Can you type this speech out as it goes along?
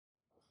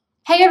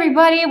Hey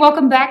everybody,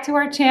 welcome back to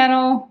our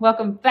channel.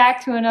 Welcome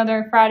back to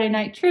another Friday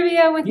night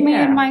trivia with me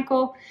and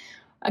Michael.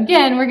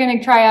 Again, we're going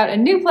to try out a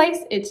new place.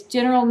 It's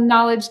general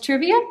knowledge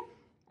trivia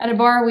at a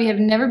bar we have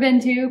never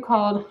been to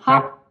called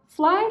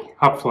Hopfly.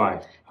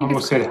 Hopfly. I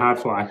almost said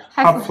Hopfly.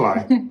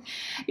 Hopfly.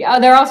 Yeah,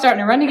 they're all starting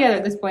to run together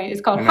at this point. It's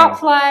called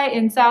Hopfly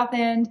in South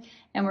End,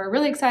 and we're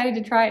really excited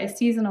to try a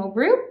seasonal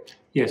brew.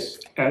 Yes,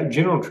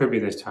 general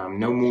trivia this time.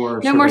 No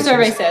more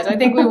survey says. I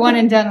think we won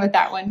and done with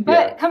that one.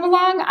 But come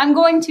along. I'm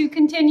going to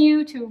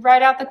continue to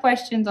write out the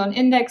questions on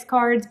index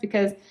cards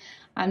because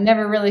I'm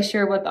never really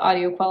sure what the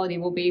audio quality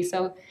will be.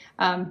 So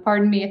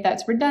pardon me if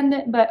that's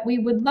redundant, but we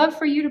would love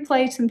for you to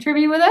play some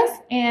trivia with us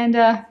and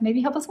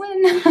maybe help us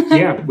win.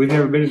 Yeah, we've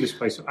never been to this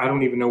place. So I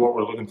don't even know what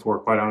we're looking for,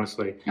 quite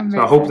honestly.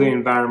 So I hope the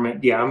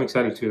environment, I'm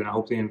excited too, and I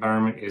hope the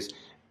environment is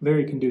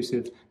very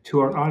conducive to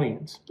our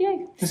audience.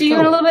 Yay. See you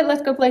in a little bit.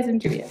 Let's go play some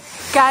trivia.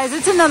 Guys,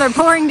 it's another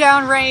pouring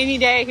down rainy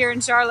day here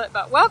in Charlotte,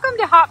 but welcome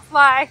to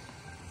Hopfly.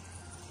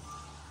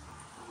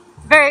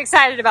 Very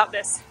excited about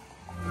this.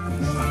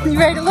 You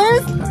ready to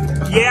lose?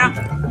 Yeah.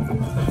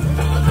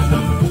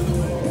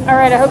 All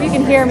right, I hope you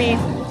can hear me.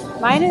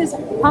 Mine is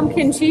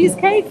pumpkin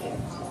cheesecake.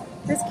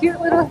 This cute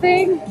little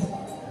thing.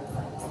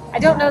 I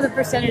don't know the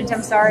percentage,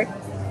 I'm sorry.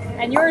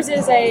 And yours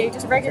is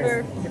just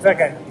regular. It's like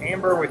an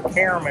amber with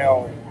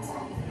caramel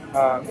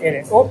in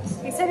it. Oh,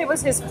 he said it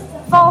was his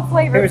fall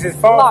flavor. It was his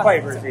fall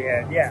flavors he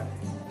had, yeah.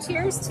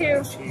 Cheers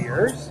to.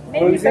 Cheers.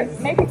 Maybe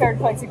third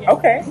place again.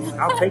 Okay,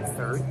 I'll take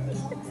third.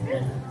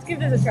 Let's give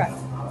this a try.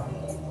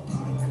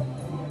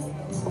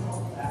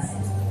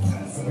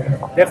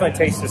 Definitely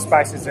taste the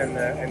spices and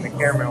the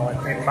caramel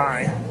in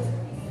mine.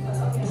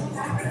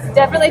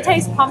 Definitely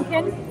taste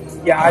pumpkin.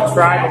 Yeah, I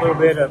tried a little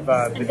bit of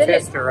the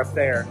tester up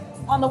there.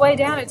 On the way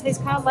down, it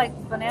tastes kind of like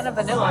banana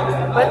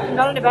vanilla, but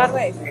not in a bad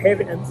way.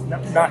 Heavy,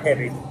 not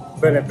heavy,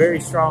 but a very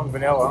strong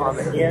vanilla on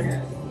the end.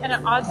 And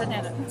an odd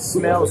banana.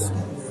 Smells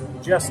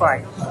just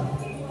like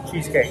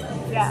cheesecake.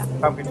 Yeah.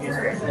 Pumpkin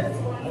cheesecake.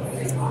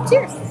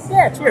 Cheers.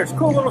 Yeah, cheers.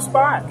 Cool little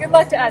spot. Good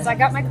luck to us. I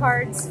got my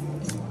cards.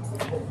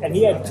 And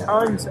he had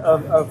tons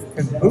of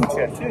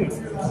kombucha too.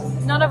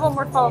 None of them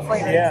were fall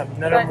flavored. Yeah,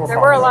 none of them were. There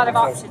were a lot of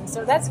options,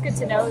 so that's good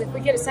to know. If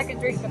we get a second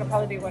drink, that'll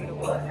probably be what it'll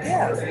be.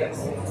 Yeah.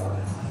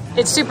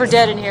 It's super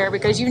dead in here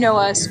because you know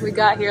us. We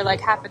got here like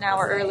half an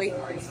hour early,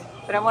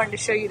 but I wanted to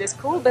show you this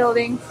cool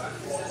building,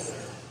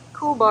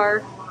 cool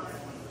bar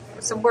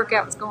with some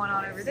workouts going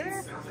on over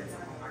there.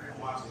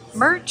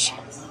 Merch. All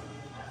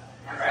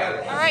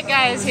right,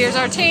 guys. Here's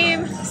our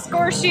team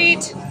score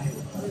sheet.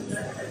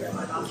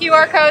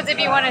 QR codes if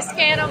you want to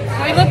scan them.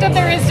 We looked up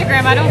their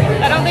Instagram. I don't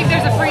think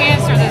there's a free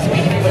answer this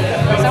week.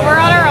 So we're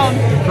on our own.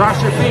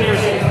 Cross your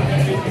fingers.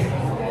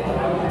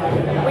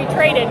 We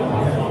traded.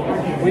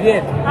 We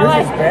did.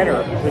 Yours is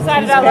better.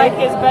 Decided I like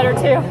his better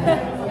too.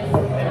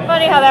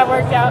 Funny how that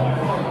worked out.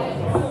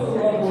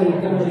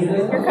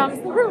 Here comes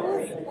the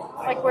rules.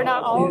 Like we're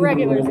not all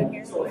regulars in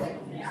here.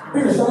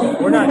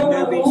 We're not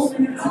newbies.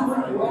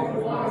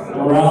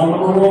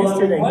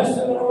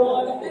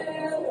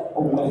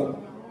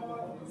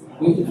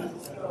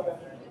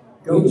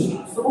 Coach,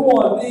 number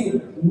one, the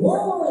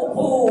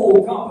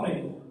Whirlpool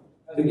Company.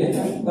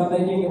 Again, by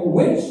making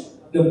which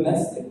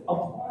domestic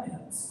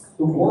appliance?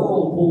 The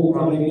Whirlpool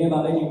Company began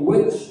by making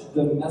which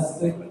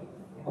domestic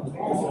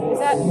appliance? Is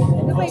that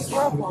who makes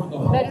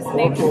Whirlpool? That is the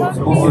name of the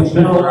company?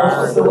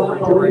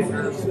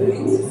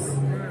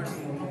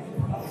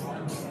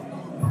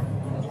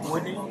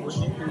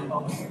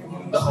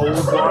 The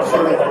old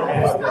washer that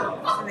has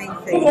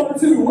Number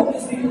two, what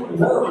is the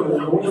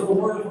word? What is the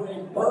word for a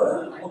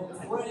bird of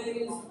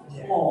praise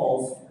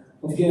clause?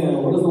 Again,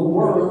 what is the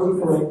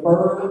word for a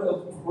bird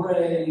of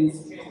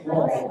praise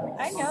clause?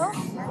 I know.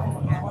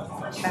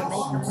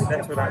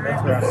 That's what I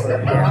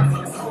said.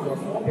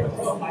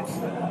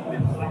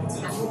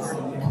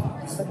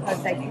 Because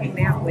they came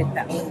out with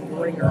the old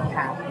ringer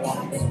pack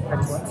ones.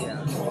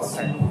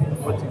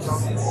 What's it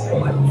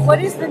called? What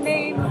is the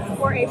name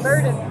for a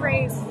bird of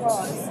praise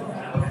clause?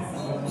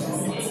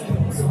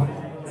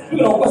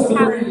 Question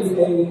three, a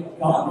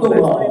gondola.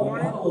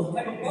 Gondola is a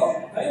type of boat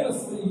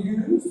famously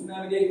used to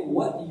navigate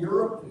what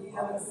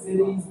European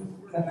cities'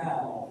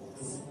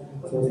 canals?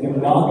 So it's a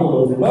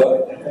gondola is a boat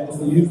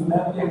famously used to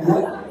navigate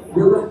what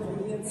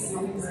European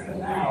cities'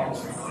 canals?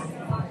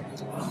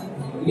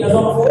 You guys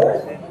on the floor?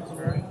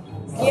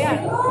 Yeah.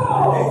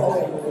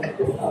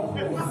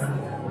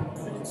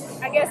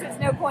 I guess it's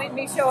no point in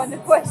me showing the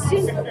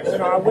question.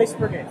 No, I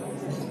whispered it.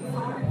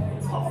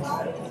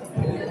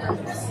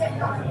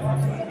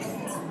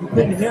 You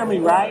couldn't hear me,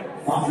 right?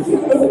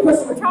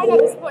 We're trying out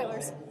the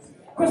spoilers.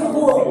 Question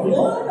four.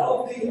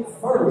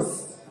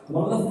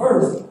 One of the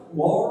first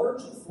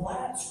large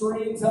flat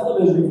screen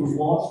televisions was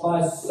launched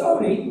by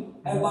Sony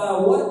and by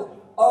what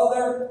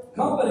other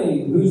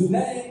company whose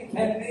name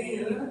can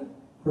mean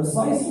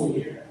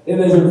precisely? It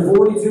measured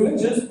 42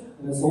 inches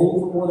and it sold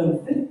for more than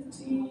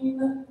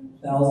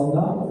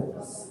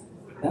 $15,000.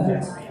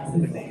 That's a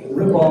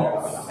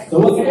rip-off. So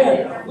once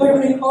again, look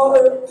at the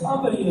other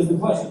company is the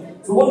question.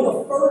 So one of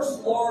the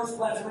first large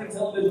flat screen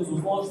televisions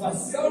was launched by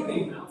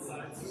Sony.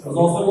 was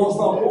also launched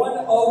by one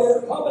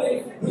other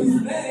company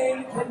whose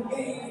name can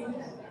mean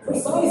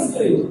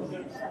precisely.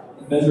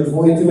 It measures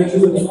 42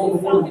 inches and is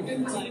sold for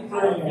 15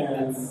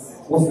 brands.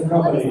 What's the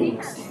company?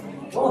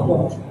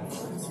 Welcome.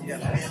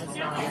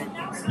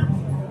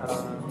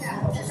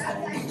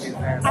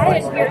 I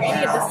didn't hear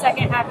any of the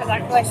second half of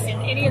that question,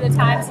 any of the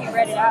times he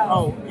read it out.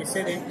 Oh, it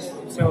said it was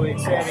 42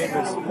 inches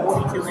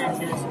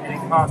and it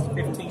cost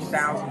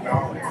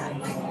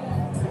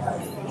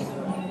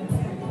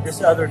 $15,000.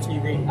 This other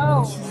TV.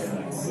 Oh.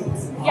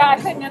 Yeah, I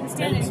couldn't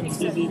understand It's a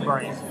anything. TV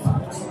brand.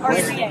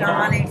 RCA.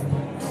 Panasonic.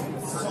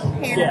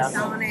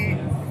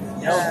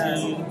 LG.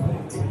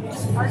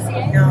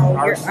 RCA? No,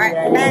 you're RCA.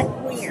 right back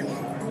when?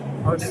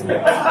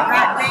 RCA.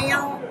 Right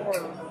now?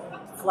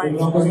 Flat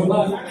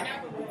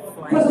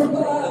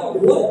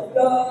What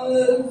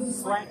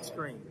does Flat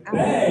screen.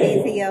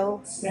 BAE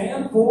Vizio.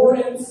 stand for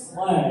in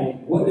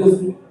slang? What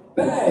does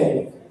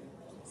BAE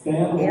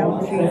stand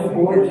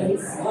for in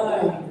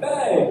slang?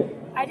 BAE.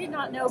 I did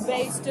not know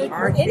Bay stood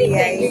for RCA.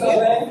 anything.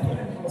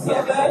 What's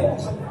up, BAE?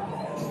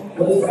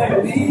 What is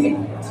that? BAE.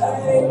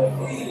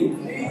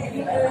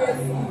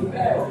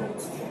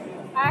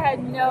 I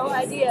had no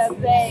idea.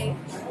 Bay.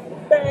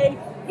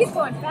 He's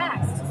going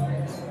fast.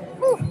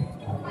 Whew.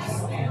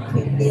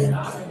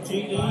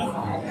 GE.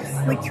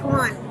 Which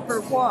one? For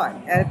what?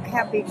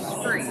 How big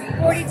screen?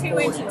 42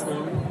 inches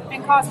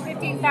and cost The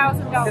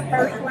 $15,000.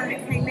 first one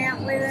that came out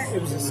with it?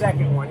 It was the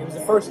second one. It was the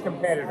first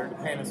competitor to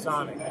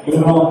Panasonic.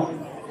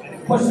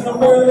 Question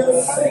number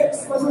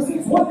 6. Question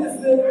 6. What is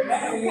the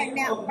Came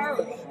name out of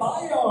first. the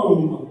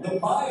biome? The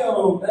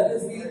biome, that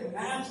is the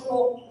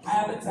natural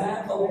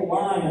habitat of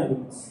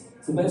lions.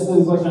 So basically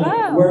the question is,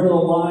 where do the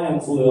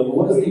lions live?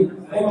 What is the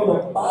name of the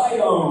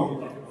biome?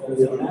 That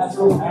is the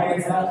natural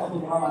habitat of the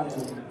lions.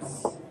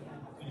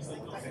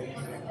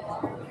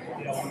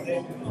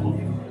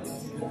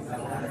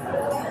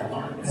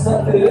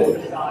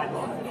 Something.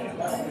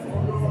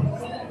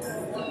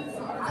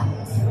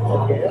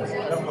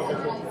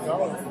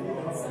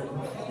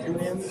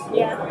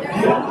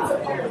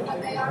 Yeah.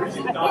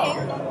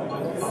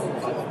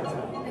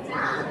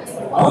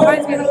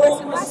 Reminds me of the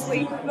question last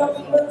week.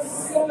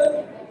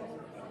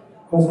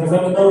 Question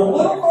 7. The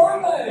Little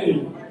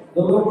Mermaid.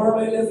 The Little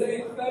Mermaid is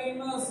a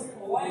famous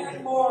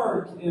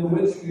landmark in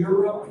which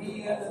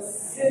European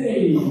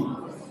city?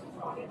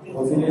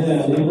 Once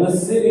again, name of the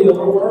city. The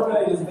Little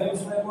Mermaid is a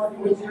famous landmark in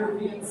which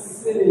European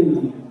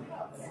city?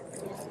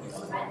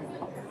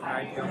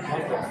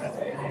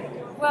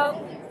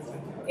 Well,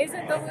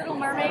 isn't The Little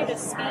Mermaid a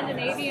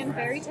Scandinavian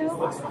fairy tale?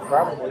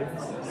 Probably.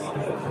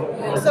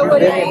 So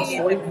would it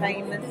Really be?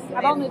 famous.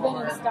 I've only been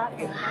in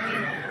Scotland.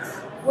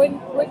 I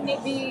mean, wouldn't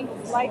it be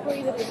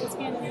likely that it's a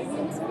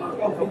Scandinavian city?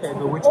 Okay,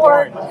 but which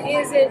Or one?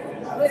 is it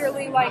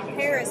literally like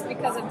Paris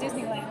because of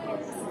Disneyland?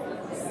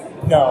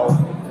 No,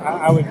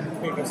 I would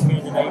pick a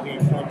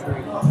Scandinavian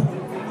country.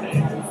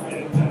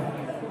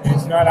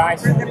 It's not For the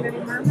Iceland.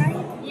 Little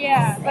Mermaid?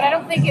 Yeah, but I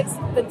don't think it's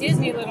the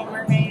Disney Little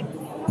Mermaid.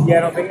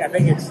 Yeah, I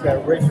think it's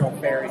the original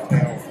fairy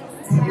tale,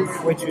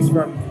 which is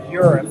from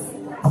Europe.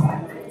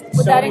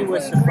 Would that Sony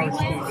was the include first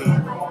Greenland? TV.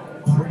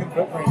 We can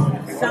put Greenland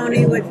if you want.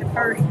 Sony was the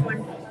first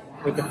one.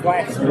 With the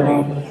flat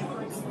screen.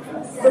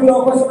 Here we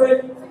go.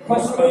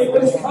 Question 8.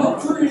 Which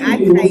country? I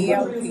Which say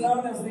country is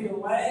known as the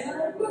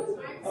land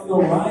of the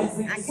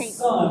rising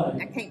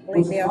sun? I can't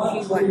believe Which LG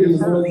country wasn't is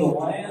the known as the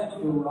first. land of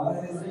the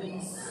rising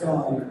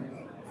sun?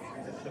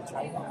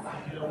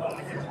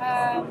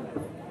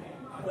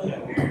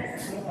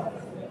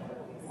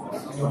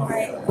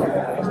 Right.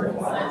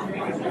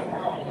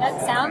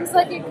 That sounds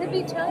like it could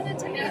be China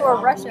to me, or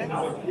Russia.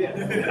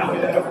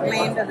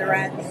 Land of the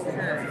Rising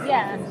Sun.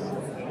 Yeah.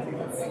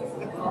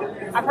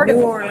 I've heard New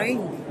of Orleans.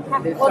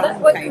 the Well,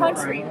 song what came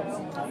country? from.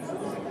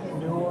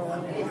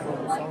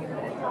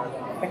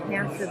 The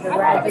House of the I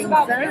thought it was Rising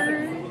about Sun.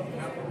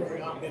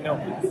 No,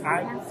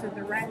 House of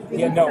the Rising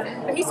yeah, no.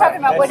 Sun. But he's talking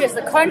about what is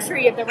the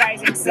country of the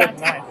rising sun.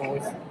 Good night,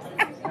 boys.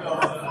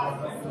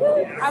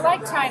 I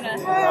like China.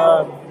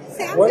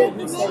 What did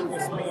he say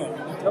this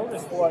meant? He told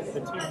us what the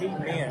TV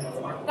meant.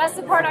 That's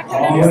the part I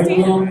couldn't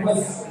understand.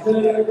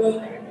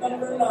 Question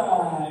number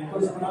 9.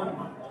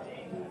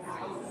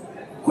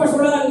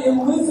 Question 9.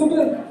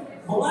 Elizabeth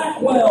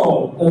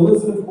Blackwell.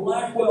 Elizabeth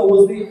Blackwell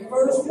was the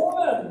first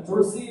woman to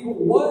receive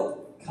what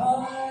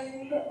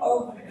kind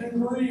of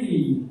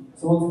degree?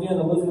 So once again,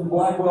 Elizabeth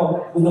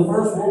Blackwell was the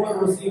first woman to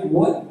receive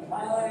what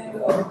kind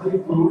of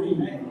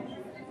degree?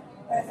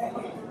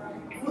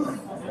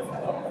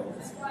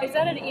 Is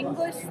that an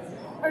English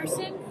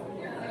person?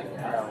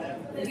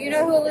 Do you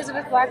know who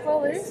Elizabeth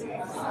Blackwell is?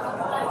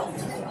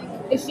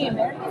 Is she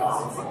American? I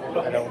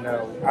don't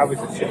know. I was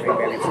assuming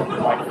maybe something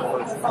like the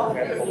first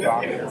medical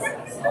doctor,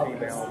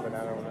 female, but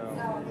I don't know.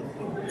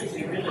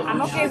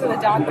 I'm okay with a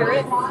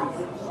doctorate.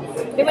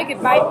 Then we could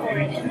fight for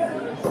it.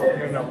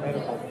 No,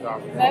 medical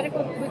doctor.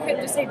 Medical, we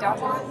couldn't just say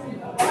doctorate.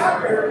 I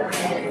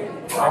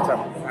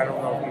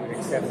don't know if you would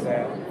accept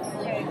that.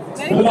 Okay,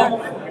 medical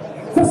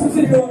doctorate. Question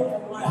 0.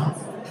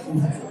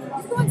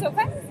 It's going so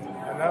fast. I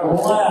know.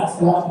 Last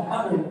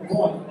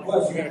 100-point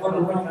question.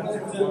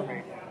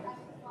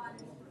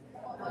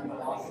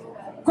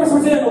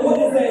 Question 10. What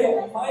is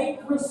a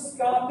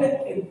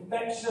microscopic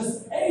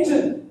infectious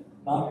agent?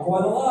 Not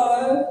quite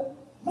alive,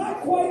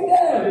 not quite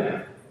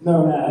dead,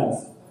 known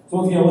as. So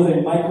once again, what is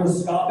a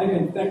microscopic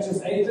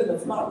infectious agent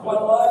that's not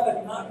quite alive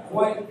and not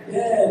quite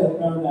dead,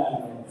 known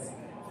as?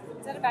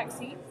 Is that a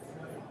vaccine?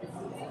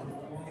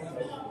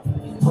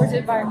 Or is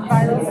it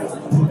virus?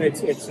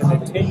 It's an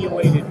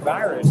attenuated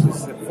virus.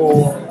 It's the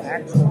full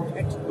actual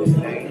textbook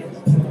name.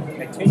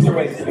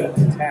 Attenuated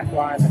means it's half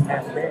live and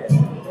half dead.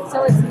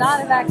 So it's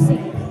not a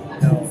vaccine?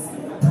 No.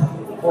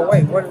 Well,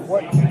 wait, what?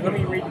 Let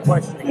me read the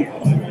question again.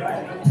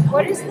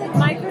 What is the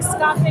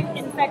microscopic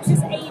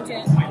infectious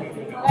agent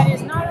that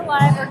is not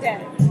alive or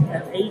dead?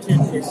 An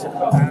agent is,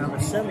 I'm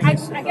assuming...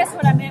 I guess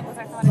what I meant was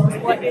I thought it was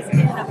what is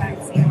in a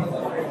vaccine.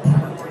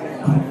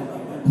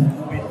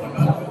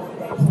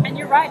 And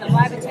you're right, a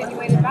live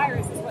attenuated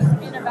virus is what's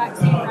in a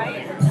vaccine,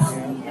 right?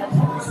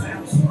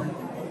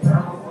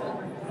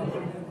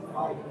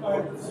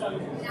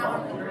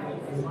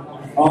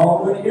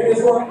 Alright, here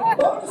is our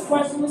bonus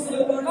question. Listen,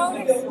 it's going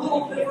to be a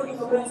little different than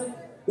the rest.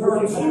 There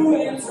are 2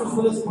 answers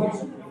for this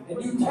question,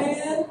 and you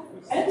can,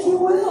 and you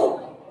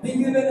will, be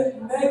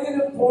given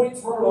negative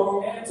points for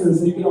wrong answers.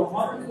 So you get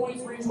 100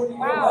 points for each one you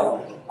get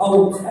right. I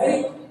will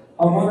take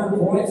 100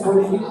 points for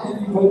anything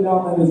you put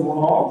down that is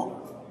wrong.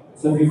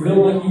 So if you feel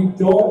like you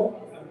don't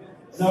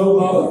know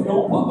both,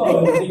 don't put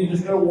both. If you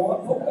just know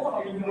one, put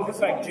one. It's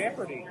like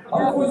Jeopardy.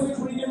 100 points for each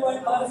one you get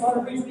right, minus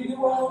 100 for each one you get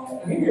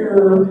wrong.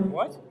 Here.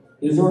 What?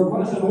 Is your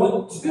question,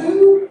 what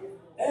 2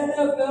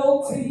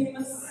 NFL team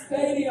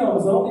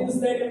stadiums, I don't need a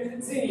stadium, I need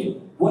a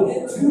team. What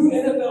 2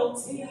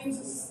 NFL teams'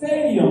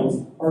 stadiums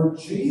are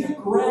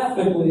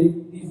geographically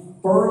the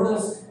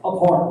furthest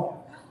apart?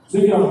 So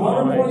you get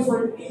 100 points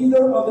for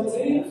either of the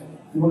teams.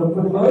 You want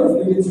to put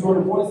both, you get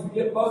 200 points if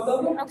you get both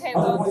of them. Okay,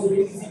 100 points for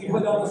each team you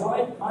put down this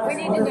right. We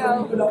need to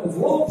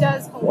know,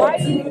 does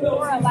Hawaii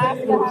or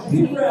Alaska have a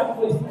team?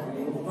 Geographically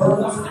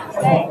furthest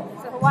Dang,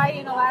 apart. so Hawaii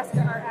and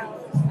Alaska are out.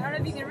 I don't know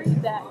if you can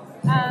read that.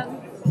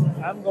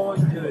 I'm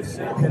going to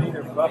assume that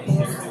either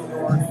Buffalo, New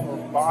York, or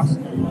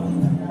Boston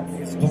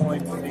is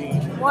going to be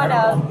One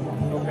of.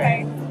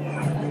 Okay.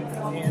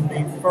 And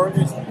the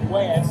furthest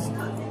west,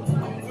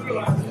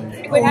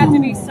 It would have to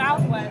be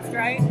southwest,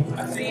 right?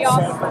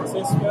 San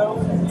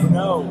Francisco?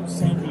 No,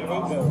 San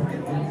Diego.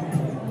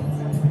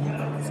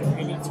 So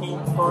any team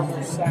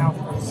further south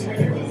than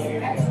San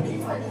Diego.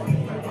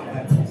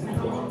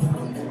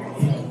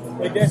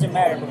 It doesn't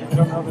matter because I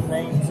don't know the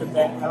names of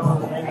that. I don't know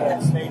the name of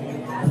that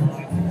stadium.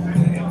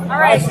 All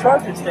right.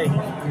 Charger Stadium.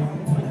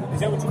 Is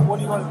that what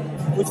do you want?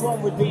 Which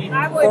one would be?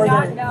 I would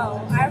not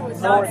know. I would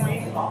not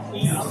know.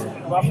 East,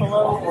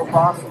 Buffalo or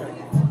Boston?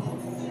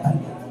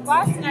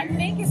 Boston, I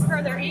think, is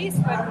further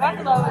east, but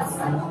Buffalo is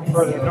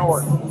further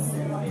north.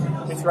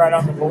 It's right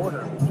on the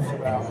border.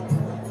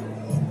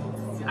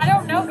 I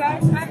don't know,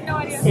 guys. I have no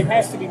idea. It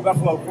has to be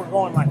Buffalo. If we're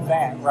going like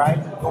that, right?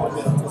 Going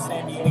to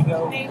San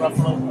Diego, Maybe.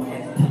 Buffalo.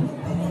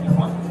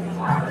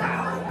 I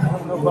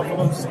don't know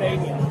Buffalo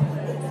Stadium.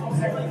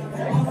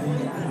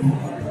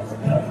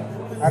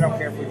 I don't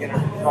care if we get a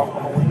call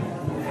from a week.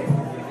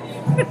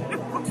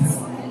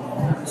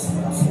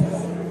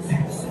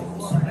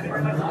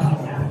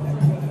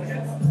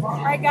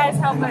 All right, guys,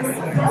 help us. We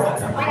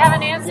have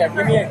an answer.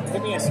 Yeah,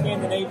 give me a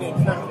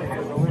Scandinavian country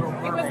with a little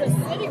It was mermaid. a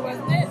city,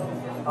 wasn't it?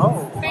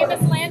 Oh.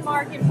 Famous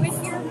landmark in which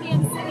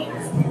European city?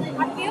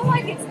 I feel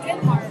like it's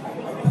Denmark.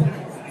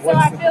 So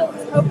I feel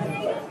it's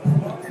Copenhagen.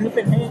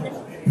 Copenhagen.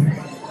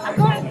 I'm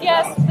going to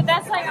guess, but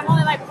that's like, I'm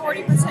only like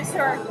 40%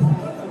 sure.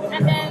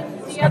 And then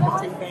the other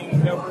one?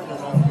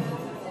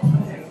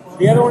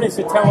 The other one is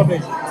the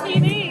television.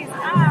 TVs.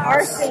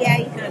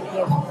 RCA kind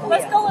of.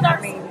 Let's go with I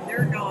mean,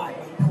 they're not.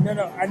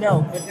 No, I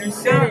know. But They're he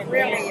said not it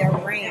really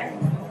around.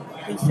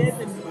 He said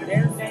that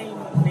their name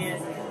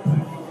meant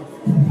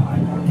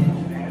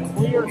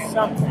clear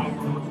something.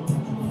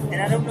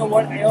 And I don't know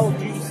what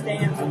LG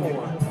stands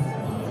for.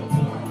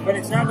 But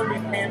it's not going to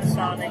be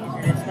Panasonic,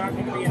 and it's not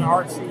going to be an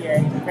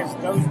RCA, because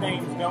those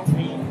names don't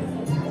mean,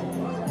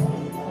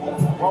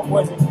 what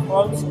was it,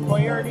 close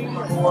clarity,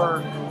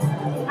 or...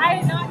 I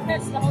did not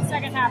catch the whole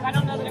second half. I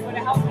don't know that it would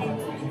have helped me.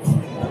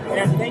 And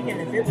I'm thinking,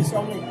 if it was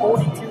only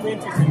 42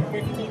 inches and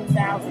 $15,000...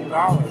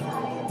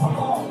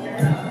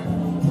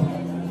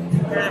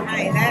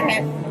 Hey, that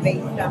has to be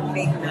some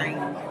big name.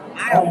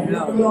 I don't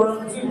know.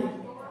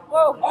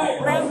 Whoa.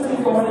 Round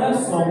 2 going to have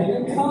something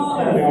in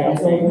common. I'll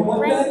tell you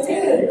what that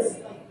is.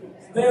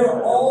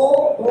 They're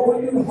all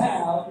going to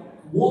have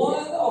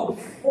one of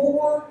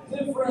 4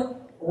 different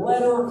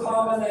letter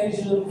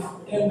combinations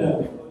in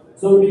them.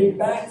 So it'll be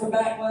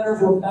back-to-back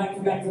letters or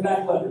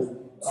back-to-back-to-back letters.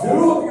 2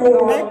 of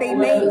your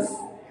letters,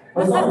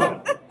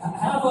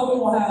 half of it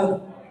will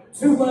have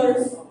 2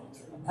 letters,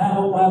 half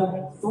of it will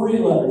have 3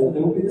 letters, and they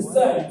will be the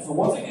same. So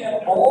once again,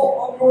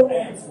 all of your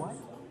answers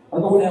are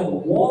going to have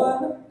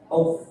one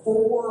of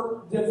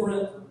 4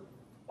 different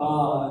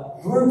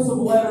groups of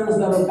letters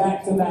that are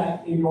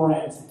back-to-back in your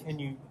answer.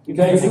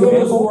 Okay, 2 of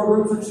the 4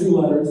 groups are 2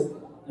 letters,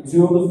 and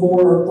 2 of the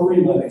 4 are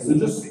 3 letters. So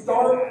just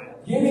start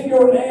giving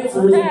your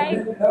answers Okay.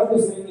 and then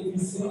noticing if you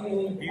see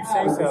any You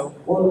say so.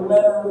 or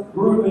letter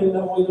grouping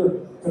that will either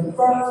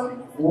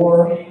confirm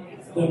or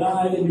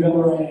deny that you have the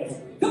right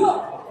answer. Come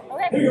on!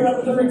 Okay. Here you're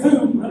number 32.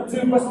 Number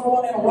 2, question number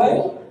 1 and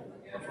away.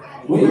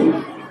 We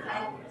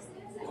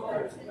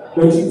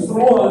go choose the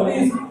one.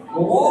 These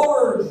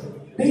large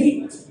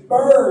beaked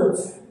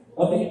birds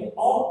of the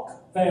auk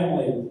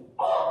family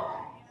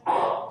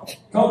come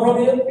from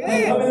the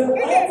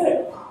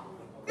Atlantic.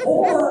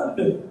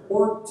 Horned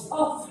or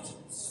tuft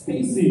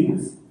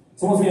species.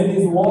 So once again,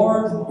 these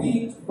large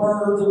beaked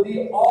birds of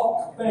the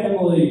auk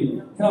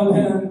family come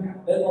in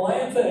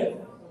Atlantic.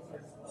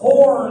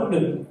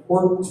 Horned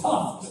or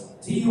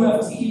tuft,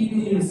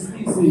 T-U-F-T-E-D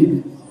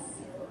species.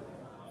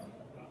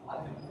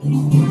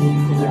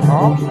 Is it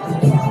wrong?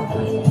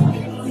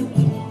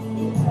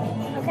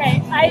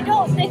 Okay, I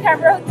don't think I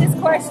wrote this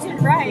question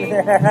right.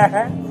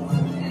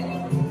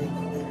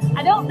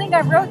 I don't think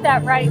I wrote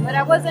that right, but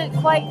I wasn't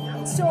quite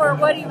sure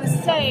what he was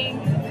saying.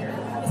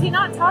 Is he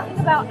not talking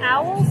about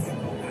owls?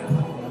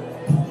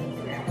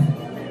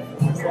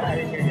 I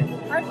didn't hear you.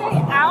 Aren't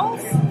they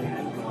owls?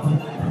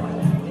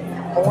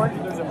 Horn?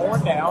 There's a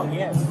horned owl?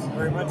 Yes,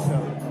 very much so.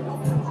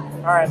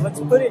 All right, let's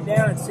put it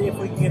down and see if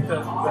we can get the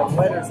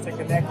letters to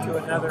connect to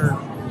another.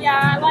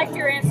 Yeah, I liked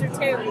your answer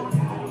too,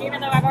 even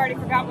though I've already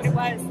forgot what it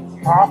was.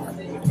 Hawk.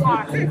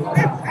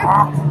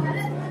 Hawk.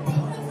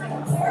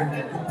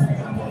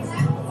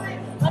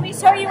 Let me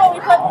show you what we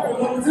put.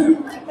 Number 2.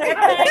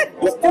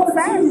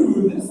 Number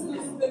 2. This is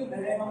the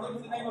name. I'm looking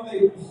at the name of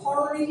a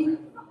party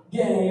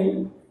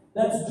game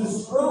that's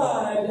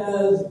described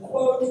as,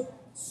 quote,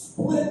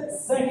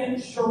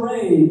 split-second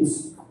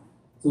charades.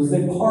 So it's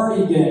a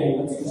party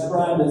game that's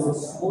described as a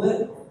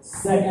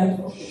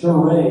split-second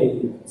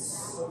charades.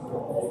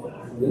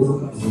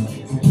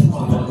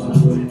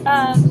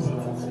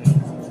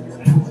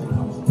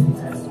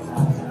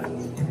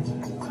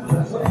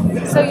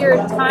 So you're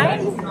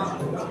timed?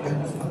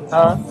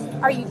 Huh?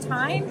 Are you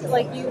timed?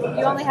 Like you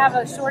only have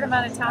a short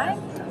amount of time?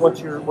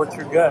 What's your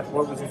gut?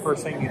 What was the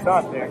first thing you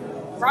thought there?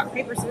 Rock,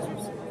 paper,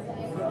 scissors?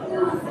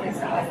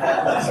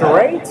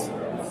 Charades?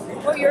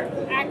 Well, you're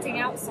acting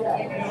out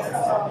something.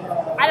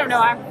 I don't know.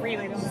 I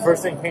really don't The know.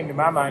 first thing that came to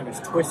my mind was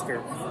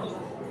Twister.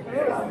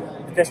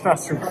 But that's not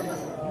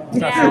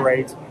not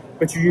charades.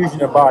 But you're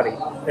using a body.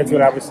 That's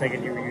what I was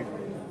thinking you were using.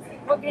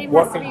 What game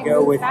What has to can be go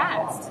moved with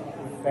fast?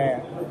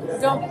 that?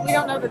 We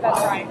don't know that that's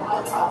right.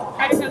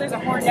 I just know there's a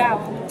horned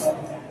owl.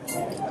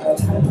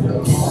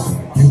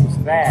 It was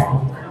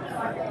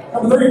that.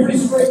 Number 3, pretty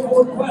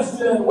straightforward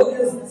question. What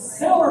is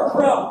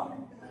sauerkraut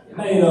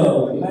made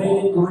of? The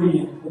main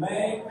ingredient. The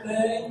main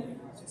thing,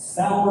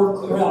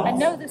 sauerkraut. I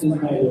know this is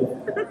one. made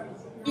of.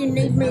 You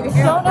need me to I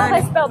help. don't know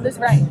if I spelled this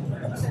right.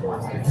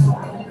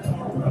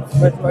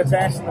 Let's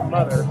ask the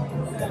mother.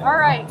 All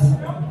right.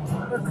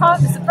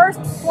 It's the first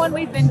one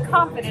we've been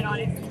confident on.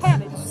 It's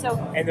cabbage. So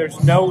And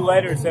there's no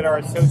letters that are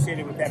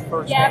associated with that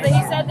first yeah, but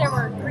name. he said there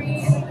were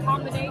 3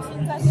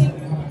 combinations. I think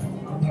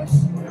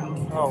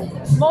Oh,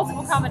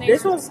 multiple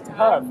combinations. this was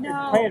tough. No.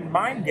 You're playing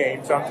mind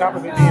games on top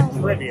of it being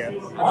trivia.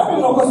 All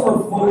right, question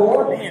number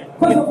 4. Man.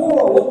 Question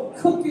 4. What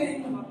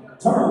cooking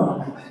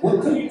term?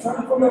 What cooking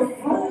term from the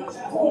French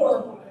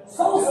for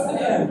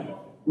saucepan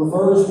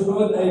refers to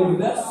both a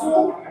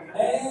vessel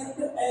and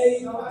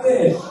a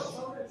dish?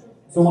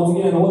 So once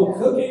again, what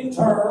cooking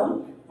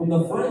term from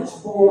the French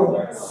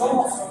for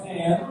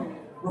saucepan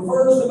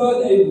refers to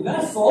both a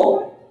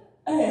vessel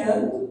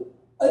and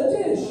a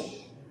dish?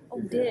 Oh,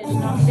 dish,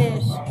 not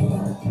fish.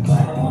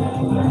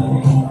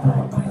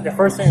 The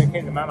first thing that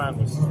came to my mind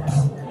was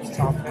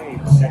sauté,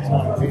 but that's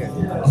not it.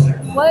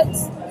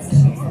 What's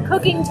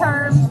cooking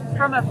term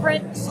from a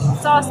French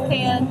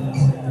saucepan?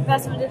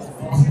 That's what it is.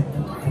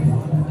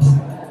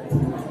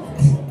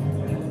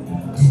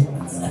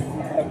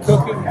 A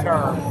cooking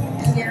term,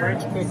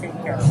 French cooking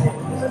term,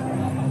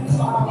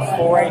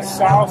 for a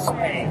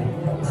saucepan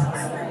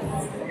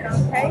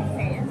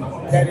Okay,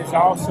 that is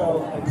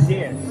also a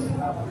dish.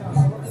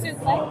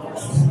 Souffle.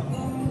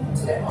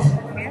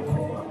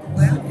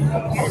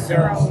 Is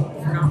there?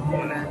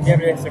 Yeah,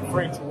 but it's a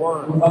French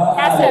word.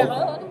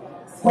 Casserole.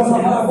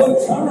 Question 5.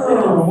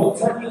 What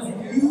term is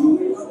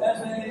used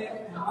as a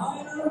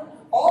minor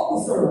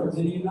officer in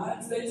the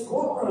United States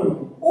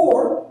courtroom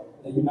or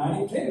a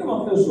United Kingdom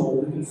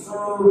official who can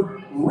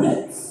serve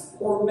writs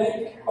or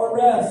make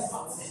arrests?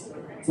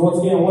 So once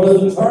again, what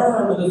is the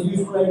term that is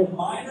used for a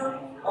minor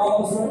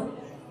officer,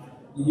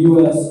 the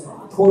U.S.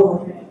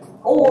 courtroom,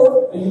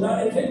 or a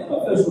United Kingdom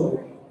official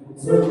who can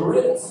serve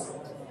writs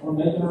or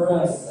make an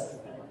arrest?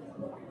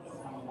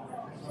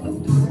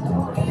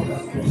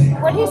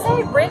 What do you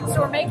say? Writs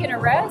or make an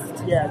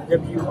arrest? Yeah,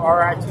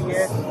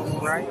 W-R-I-T-S,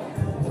 right?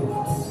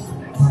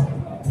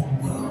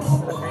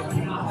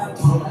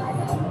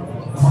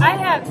 I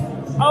have.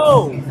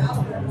 Oh,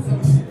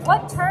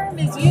 What term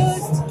is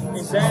used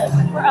is that?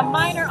 for a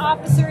minor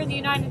officer in the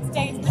United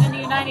States, but in the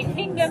United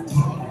Kingdom? Is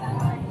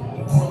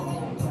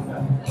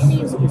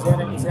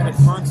that a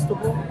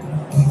constable?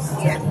 Is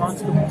that a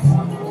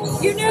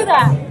constable? You knew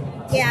that.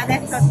 yeah,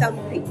 that's what those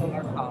people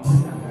are called.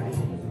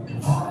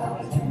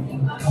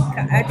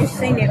 I just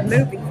seen it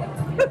moving.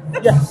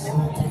 Yes.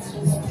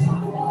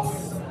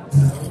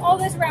 All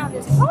this round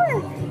is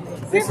hard.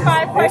 There's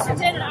 5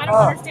 questions in, and I don't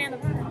understand the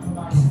word.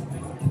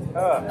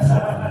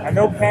 I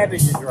know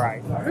cabbage is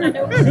right. I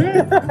know. I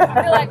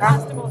feel like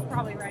constable is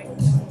probably right.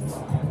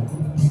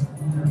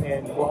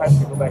 And we'll have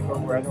to go back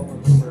over. I don't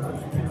remember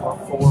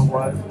what 4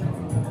 was.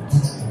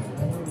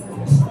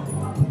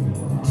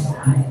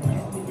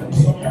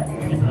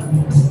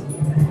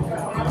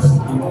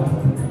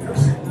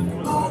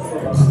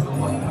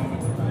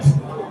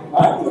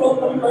 Alright, we're on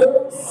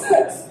number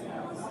 6.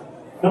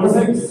 Number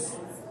 6.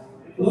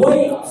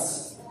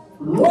 Weights.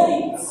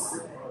 Weights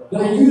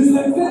that are used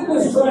in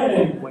fitness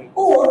training.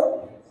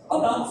 Or a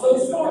not so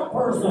smart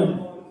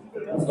person.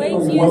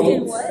 Weights used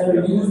in what? That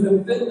are used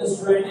in fitness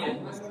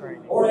training.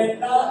 Or a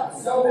not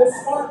so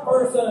smart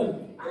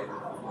person.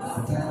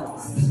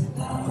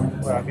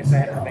 Well, I guess I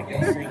have to make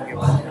it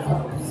singular.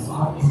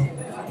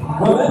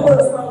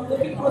 Remember, I'm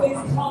looking for these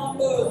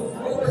combos,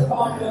 other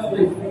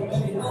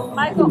combos.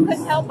 Michael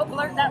couldn't help but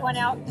blurt that one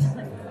out.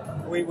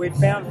 We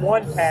found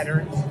one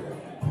pattern.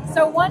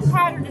 So one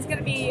pattern is going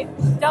to be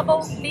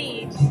double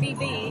B,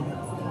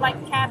 BB,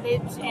 like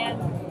cabbage and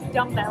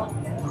dumbbell.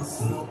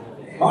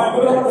 Alright,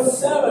 moving on to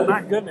 7.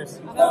 My goodness.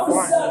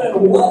 Number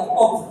 7, what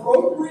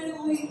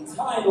appropriately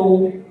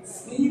titled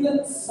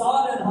Stephen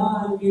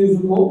Sondheim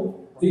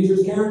musical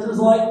features characters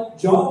like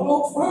John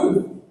Wilkes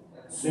Booth,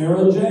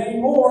 Sarah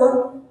Jane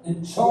Moore,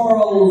 and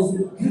Charles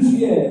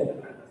Gouchier?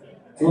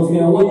 So let's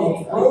get a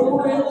look.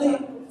 Appropriately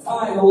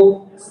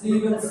titled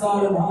Stephen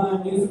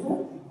Sondheim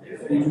musical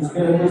features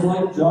characters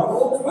like John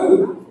Wilkes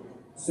Booth,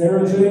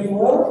 Sarah Jane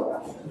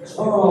Moore, and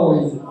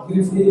Charles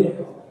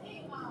Gouchier.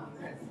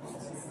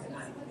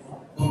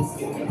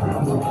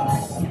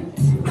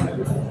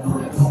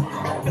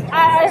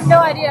 I have no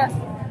idea.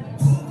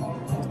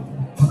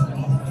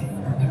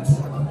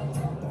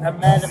 I'm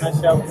mad at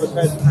myself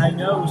because I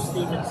know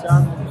Stephen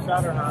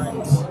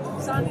Sondheim.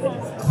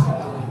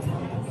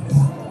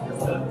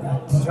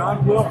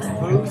 John Wilkes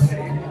Booth.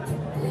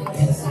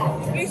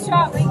 You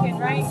shot Lincoln,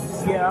 right?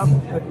 Yeah,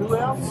 but who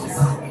else?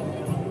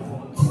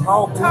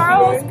 Oh,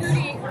 Charles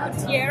Gouchier.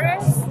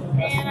 Gutierrez,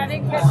 and I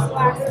think that's the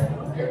last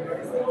one.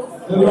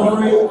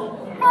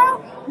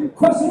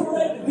 Question number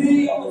 8.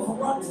 The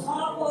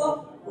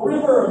Platava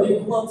River. The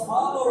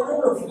Platava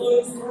River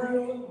flows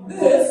through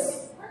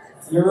this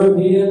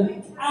European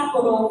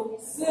capital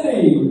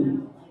city.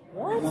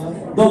 The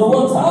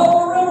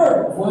Platava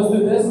River flows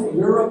through this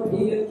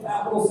European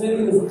capital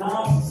city. It is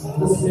not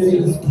the city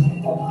of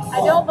I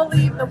don't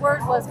believe the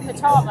word was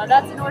Catawba.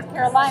 That's the North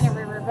Carolina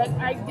River, but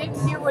I didn't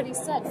hear what he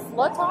said.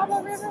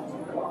 Flatava River?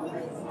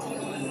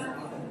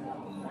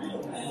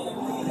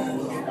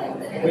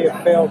 We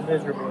have failed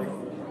miserably.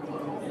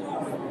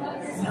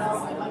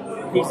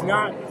 It's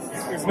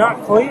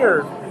not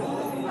clear.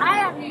 I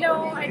have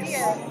no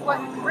idea what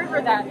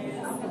river that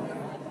is.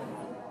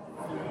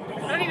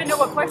 I don't even know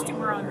what question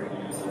we're on.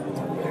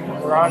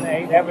 We're on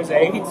 8. That was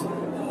 8.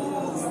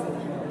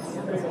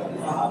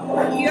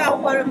 You got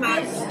one of my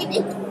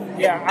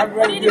Yeah, I'm What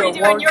ready need to to do be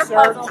a doing word your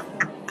search. puzzle?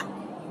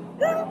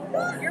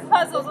 Your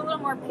puzzle's a little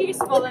more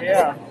peaceful than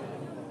Yeah,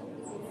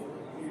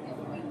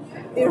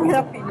 It'll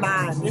help your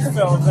mind. this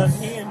fellow's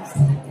unhinged.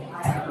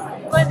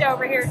 Linda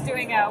over here is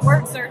doing a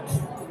word search.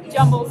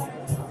 Jumbles.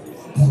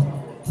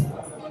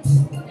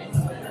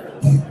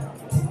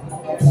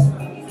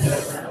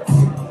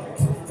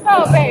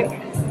 Oh, babe.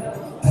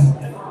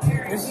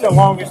 This is the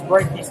longest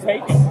break he's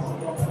taken.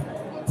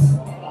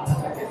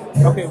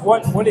 Okay,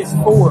 what is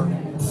 4?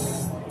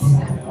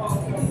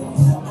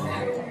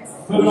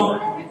 Moving on.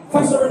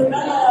 Question number 9.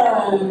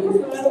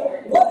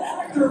 What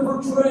actor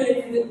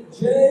portrayed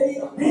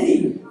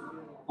J.D.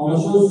 on the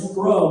show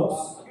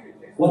Scrubs?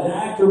 What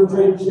actor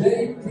portrayed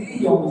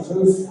J.D. on the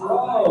show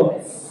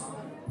Scrubs?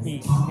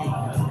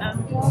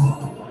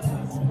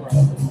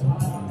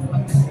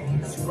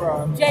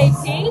 Scrub.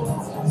 JP?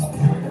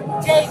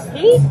 JP?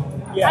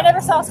 Yeah. I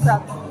never saw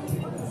Scrubs.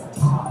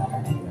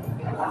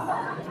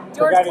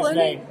 George Forgot his Clooney?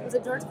 name. Was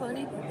it George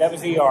Clooney? That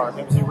was ER.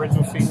 That was the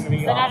original season of ER.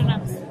 Then I don't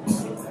know.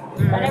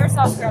 I never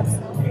saw Scrubs.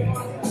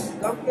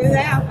 Go through the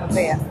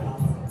alphabet.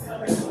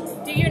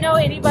 Do you know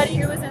anybody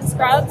who was in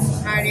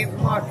Scrubs? I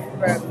didn't watch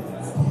Scrubs.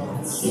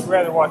 She'd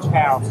rather watch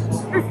House.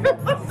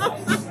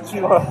 she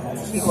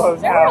loves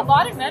There were a House.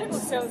 lot of medical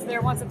shows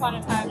there once upon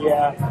a time.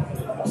 Yeah.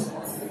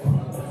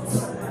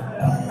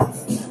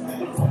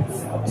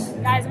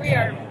 Guys, we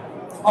are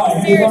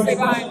Alright, seriously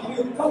behind.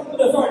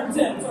 Sorry,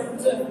 10.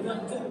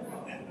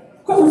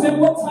 Question 10.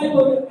 What type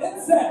of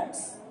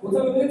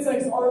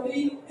insects are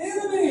the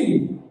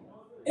enemy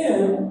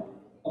in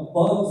a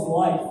bug's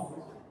life?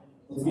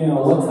 Once again,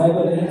 what type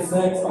of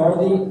insects are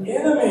the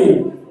enemy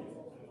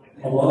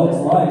in a bug's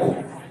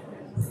life?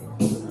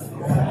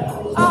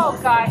 Oh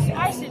gosh,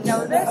 I should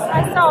know this.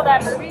 I saw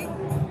that movie.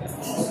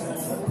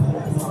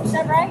 Is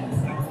that right?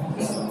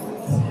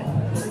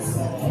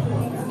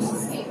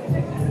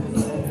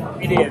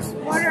 It is.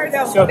 What are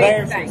those So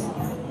big things?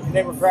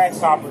 they were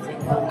grasshoppers in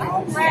the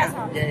movie.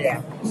 Grasshopper.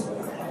 Yeah.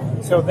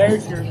 So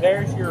there's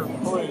your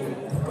clue.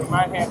 we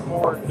might have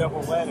more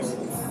double letters.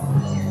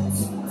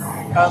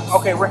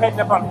 Okay, we're heading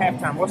up on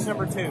halftime. What's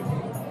number 2?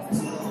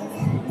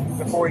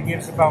 Before he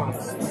gives the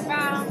bonus. I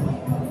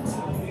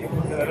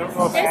don't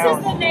know if this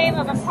is the name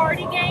of a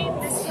party game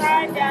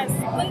described as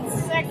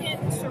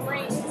split-second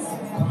charades.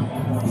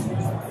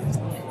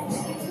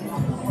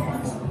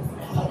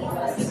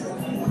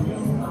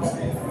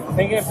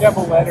 Thinking of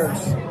double letters.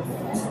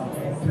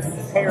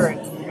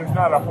 Parrot. There's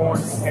not a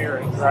horned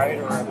parrot, right?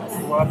 Or a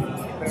fluffed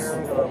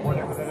parrot, or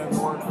whatever that other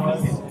word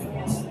was.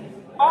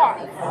 R.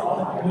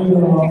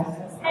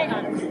 Hang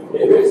on.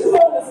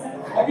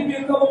 I'll give you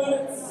a couple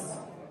minutes.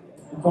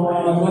 Come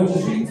around and collect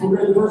your sheets. We're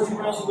ready the first 2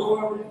 rounds to go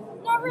over.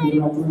 Not ready.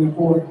 Your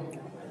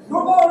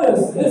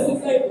bonus. This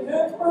is a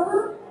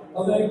member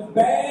of a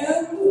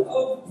band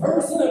of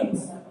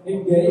persons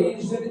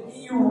engaged in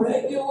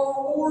irregular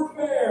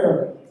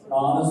warfare.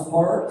 Not as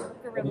part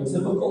of the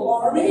typical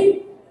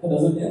army, but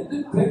as an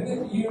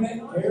independent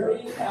unit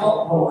carrying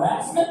out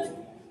harassment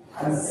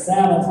and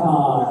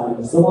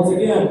sabotage. So once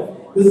again,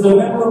 this is a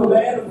member of a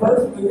band of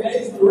persons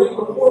engaged in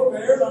irregular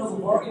warfare, not as a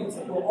part of the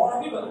typical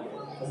army, but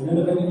as an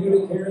independent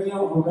unit carrying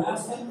out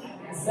harassment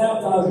and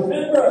sabotage.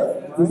 Remember,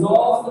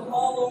 dissolve to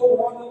follow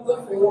one of the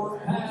 4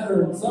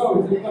 patterns. So,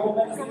 take a couple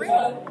minutes to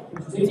decide.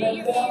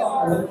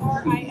 G-U-E-R-R-I-L-L-A.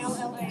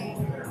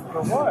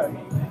 For what?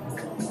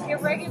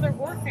 Irregular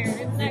warfare.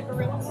 Isn't that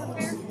guerrilla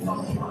warfare?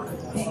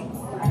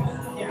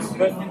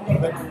 But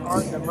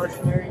aren't the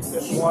mercenaries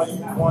just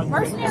one?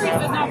 Mercenaries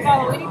does not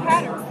follow any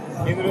pattern.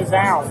 Neither does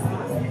Owl.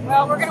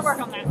 Well, we're going to work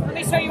on that. Let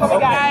me show you what we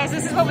got. Guys,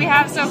 this is what we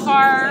have so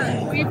far.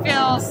 We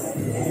feel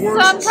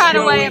some kind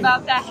of way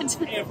about that.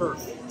 Ever.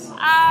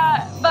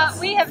 But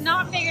we have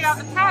not figured out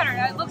the pattern.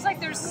 It looks like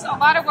there's a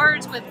lot of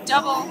words with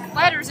double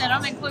letters in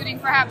them, including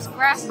perhaps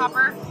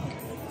grasshopper.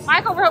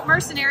 Michael wrote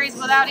mercenaries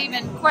without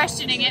even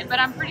questioning it, but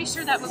I'm pretty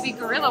sure that would be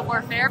guerrilla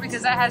warfare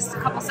because that has a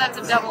couple sets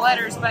of double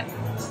letters, but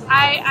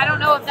I don't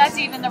know if that's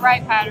even the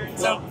right pattern.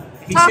 So Well,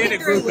 he talk said it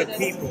a through group with of us.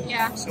 people,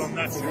 Yeah. so I'm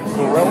not sure.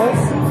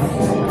 Gorillas?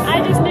 I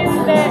just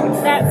knew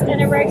that that's an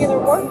irregular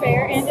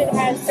warfare and it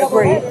has double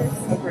letters.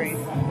 Agreed.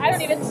 I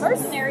don't even,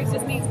 mercenaries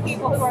just means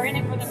people who are in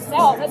it for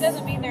themselves. That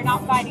doesn't mean they're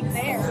not fighting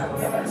there.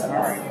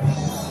 Alright.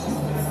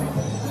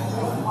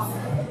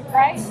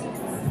 Right?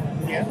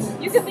 Yeah.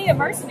 You could be a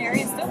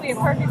mercenary and still be a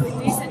perfectly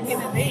decent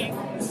human being.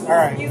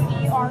 Alright.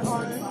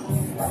 U-E-R-R.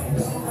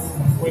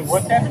 Wait,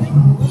 what's happening?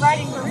 We're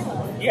writing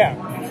guerrilla. Yeah.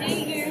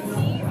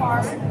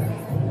 G-U-E-R-R-I-L-L-A.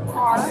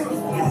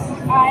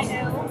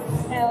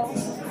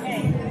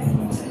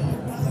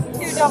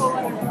 2 double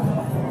letters.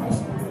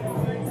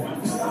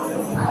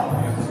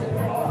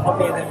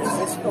 Okay, then is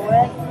this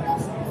correct?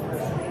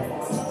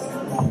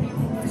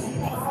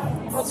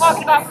 We're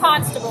talking about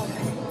constable.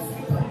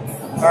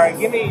 Alright,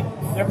 give me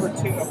number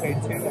 2. Okay,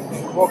 2.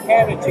 Well,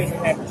 cabbage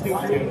doesn't have 2 to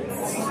it.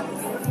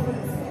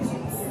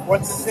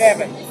 What's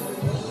 7?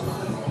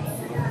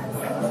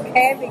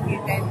 Cabbage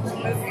is that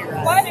movie,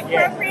 right? What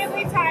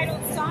appropriately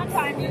titled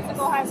Sondheim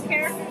musical has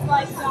characters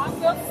like John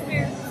Wilkes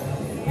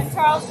and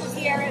Charles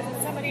Gutierrez and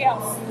somebody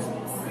else?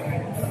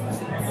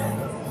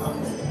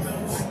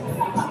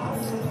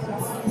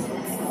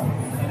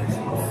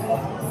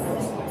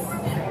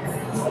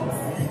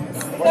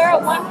 Is there a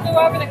One Flew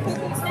Over the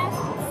Cuckoo's Nest?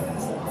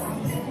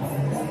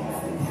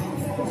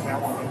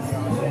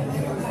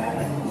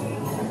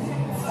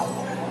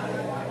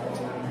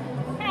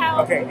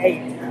 How? Okay,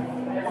 8.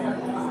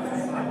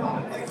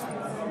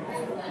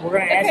 We're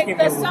going to ask him.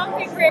 The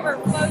Sunken River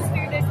flows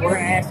through this We're going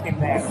to area. ask him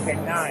that. Okay,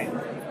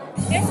 9.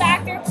 This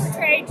actor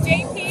portrayed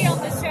JP on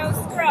the show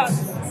Scrubs.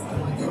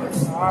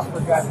 Oh, I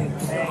forgot his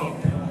name.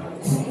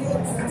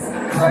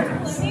 George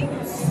Clooney?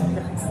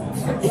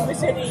 He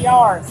was in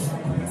ER.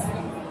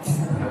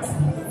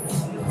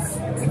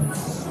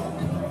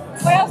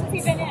 What else has he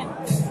been in?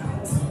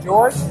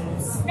 George?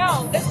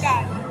 No, this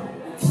guy.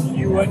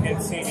 You wouldn't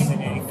have seen him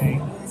in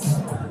anything.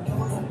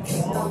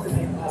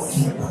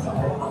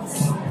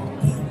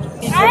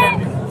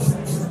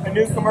 A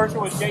new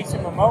commercial with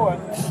Jason Momoa.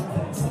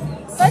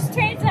 Let's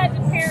change that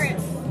to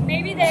parents.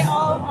 Maybe they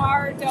all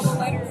are double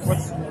letters.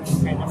 What's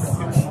okay, number 2?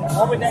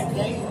 What would that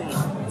game be?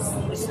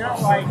 It's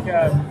not like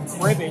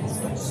cribbage.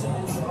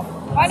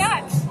 Why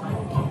not?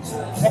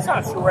 That's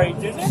not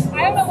charades, is it? I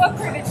don't know what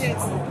cribbage is.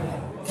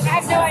 I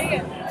have no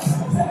idea.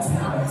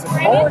 It's a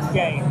board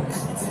game.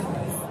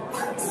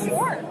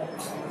 Sure.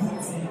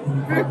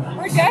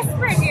 We're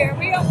desperate here.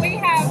 We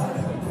have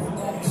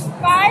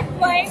 5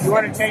 blanks. You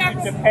want to change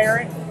it to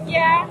parrot?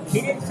 Yeah.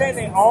 He didn't say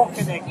they all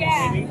connected,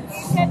 Yeah. did he?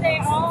 He said they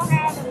all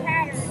have a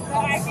pattern,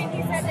 but I think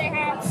he said they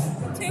have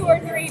 2 or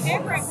 3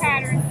 different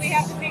patterns. We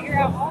have to figure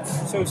out all of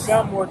them. So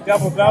some were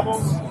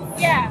doubles,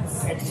 Yeah.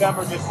 and some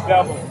are just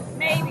double.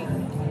 Maybe.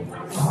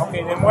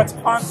 Okay, then what's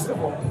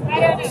constable? I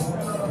don't know.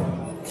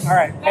 All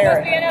right, That must be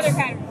parrot. another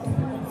pattern.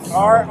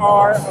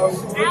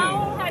 R-R-O-T.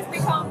 Owl has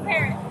become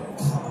parrot.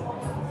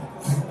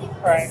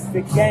 All right,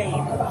 the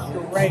game,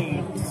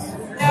 charades.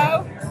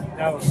 No.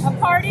 No. A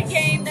party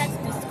game that's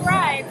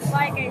described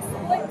like a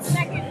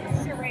split-second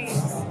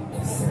charades.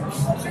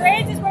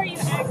 Charades is where you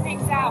act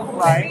things out.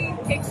 Right.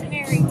 Maybe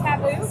Dictionary.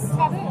 Taboo?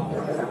 Taboo.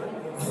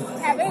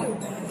 Taboo.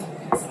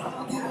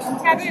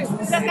 Taboo.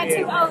 Is that got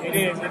two O's? It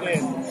is.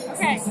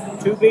 Okay.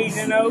 Two B's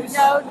and O's?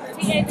 No,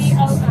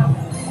 T-A-B-O-O.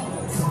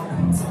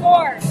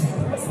 Score.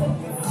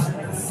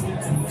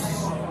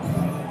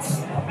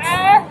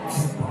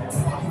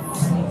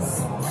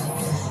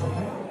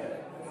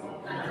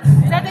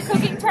 Is that the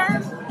cooking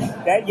term?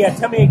 Yeah,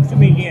 tell me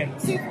again.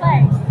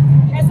 Souffle.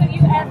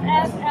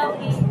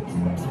 S-O-U-F-F-L-E.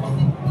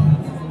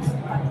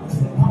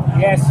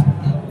 Yes.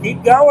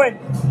 Keep going.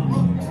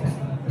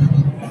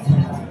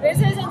 This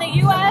is in the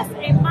U.S.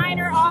 a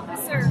minor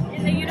officer.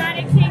 In the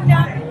United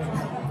Kingdom,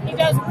 he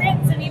does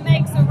writs and he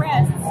makes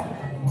arrests.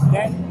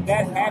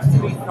 That has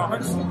to be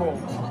constable.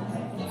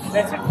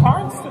 That's a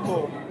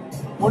constable.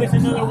 What is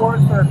another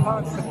word for a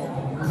constable?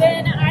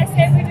 Then I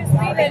say we just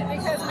leave it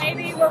because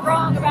maybe we're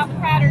wrong about the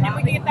pattern and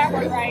we can get that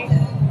word right.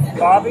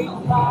 Bobby?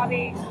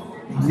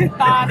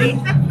 Bobby.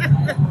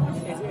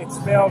 It's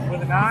spelled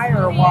with an I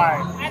or a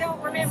Y? I don't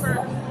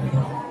remember.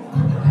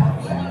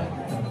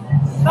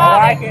 Bobby.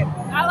 I like it.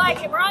 I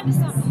like it. We're on to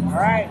something. All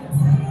right.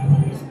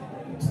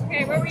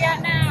 Okay, where are we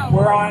at now?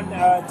 We're on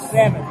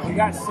 7. We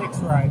got 6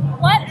 right.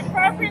 What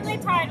appropriately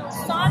titled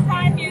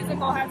Sondheim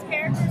musical has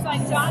characters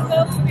like John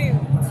Wilkes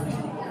Booth?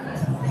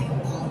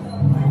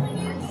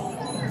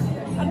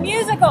 A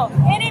musical.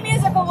 Any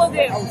musical will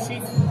do. Oh,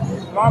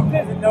 Mom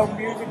doesn't know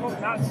musicals,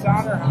 not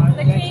Sondheim.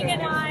 The King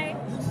and I.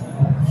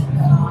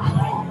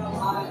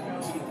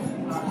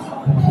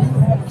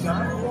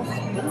 John Wilkes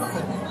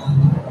Booth.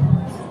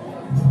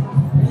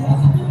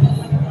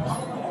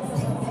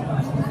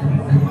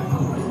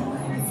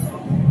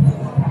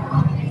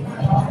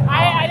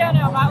 I don't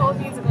know about old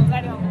musicals.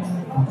 I don't.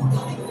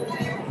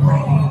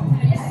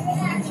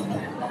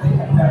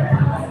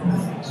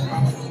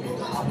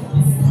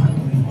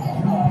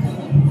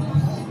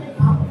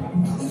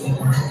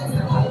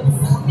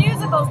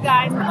 Musicals,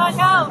 guys. Come on,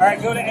 go. All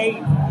right, go to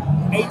 8.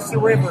 8's the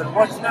river.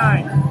 What's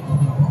 9?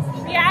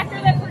 The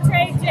actor that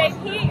portrayed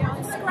JP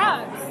on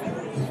Scrubs.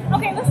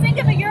 Okay, let's think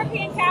of a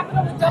European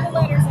capital with double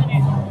letters in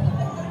it.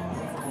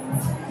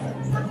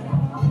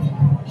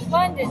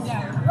 London, no.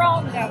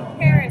 Rome, no.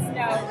 Paris,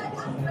 no.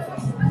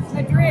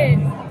 Madrid,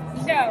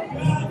 no.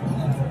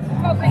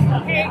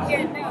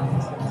 Copenhagen, no.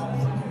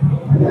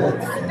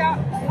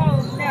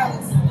 Stockholm, no.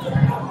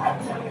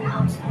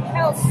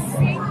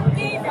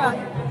 Helsinki, no.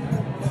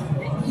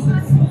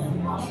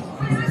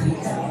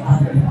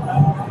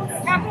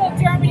 Capital of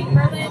Germany,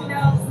 Berlin,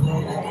 no.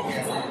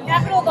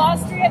 Capital of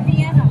Austria,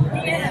 Vienna.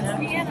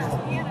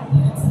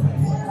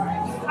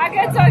 I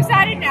get so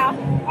excited now.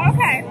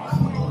 Okay.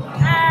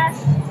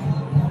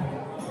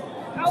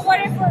 What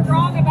if we're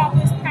wrong about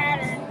this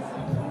pattern?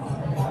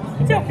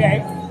 It's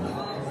okay.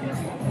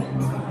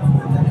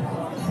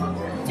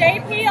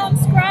 JP on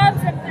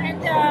Scrubs and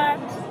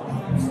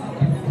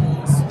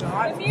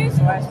Scott. His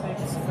last name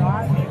is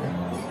Scott.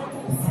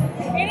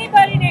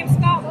 Anybody named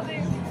Scott will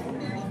do.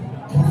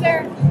 Sir.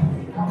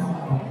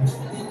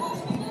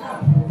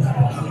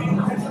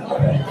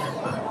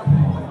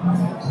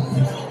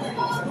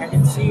 I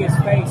can see his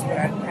face, but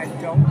I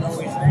don't know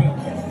his name.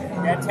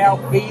 That's how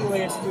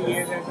B-list he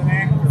is as an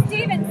actor.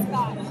 Stephen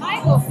Scott,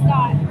 Michael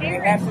Scott,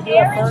 Aaron, have to do a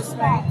Aaron first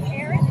Scott, name?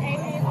 Aaron,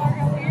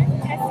 A-A-R-O-N,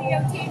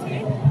 S-C-O-T-T.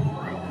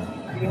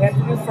 Do you have to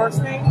do first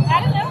name?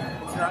 I don't know.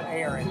 It's not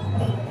Aaron.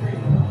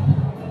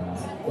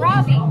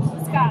 Robbie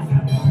Scott. He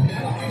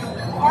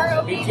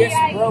R-O-B-B-I-E.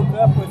 just broke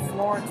up with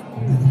Florence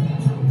Pugh.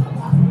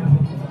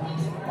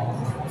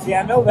 See,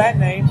 I know that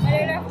name. I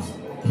don't know.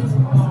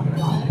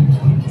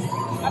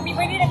 I mean,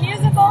 we need a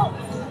musical.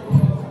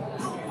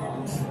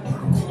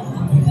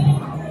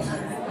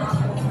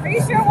 Are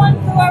you sure One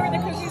Flew Over the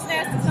Cuckoo's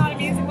Nest is not a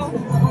musical?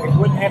 It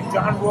wouldn't have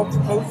John Wilkes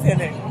Booth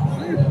in it.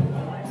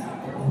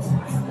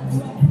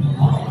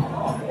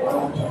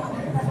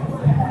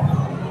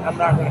 I'm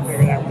not going to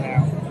figure that one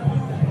out.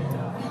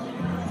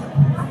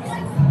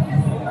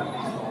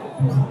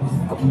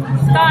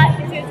 Scott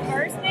is his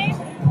first name?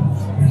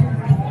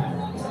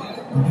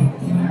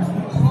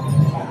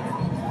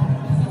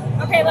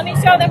 Okay, let me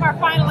show them our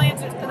final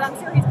answers because I'm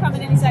sure he's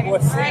coming any second.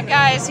 What's All right,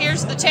 guys,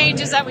 here's the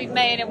changes that we've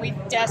made, and we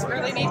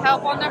desperately need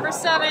help on number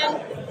 7.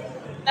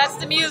 That's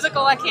the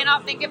musical. I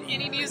cannot think of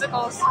any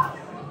musicals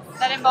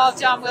that involve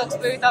John Wilkes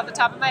Booth off the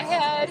top of my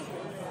head.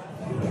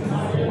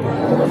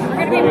 We're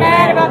going to be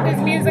mad about this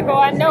musical.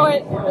 I know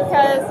it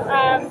because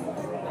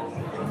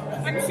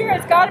I'm sure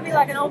it's got to be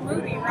like an old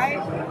movie, right?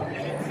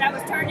 That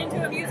was turned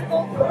into a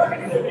musical.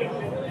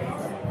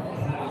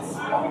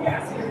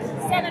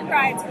 7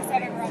 rides for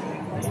 7 rides.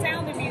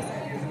 Sound of Music.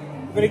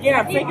 But again,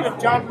 I'm thinking of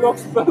John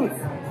Wilkes Booth.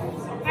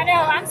 I know,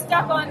 I'm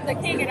stuck on The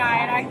King and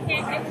I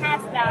can't get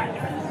past that.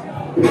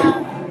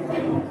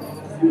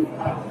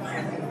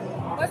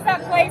 What's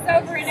that place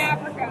over in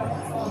Africa?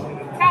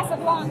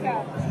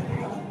 Casablanca.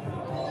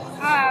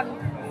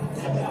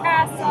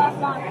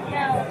 Casablanca,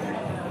 no.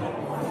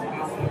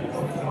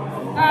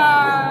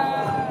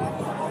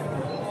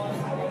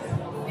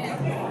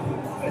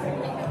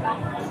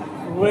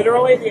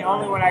 Literally, the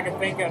only one I can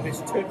think of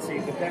is Tootsie,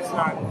 but that's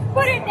not.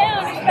 Put it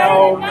down. It's better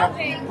No, than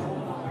nothing.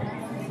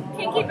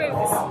 Kinky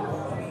Boots.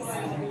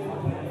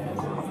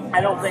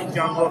 I don't think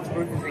John Wilkes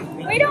Booth is a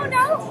king. We don't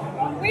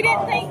know. We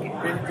didn't think.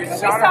 Did We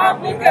Sauter saw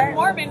have Book that? of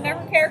Mormon. There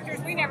were characters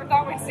we never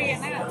thought we'd see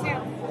in that, too.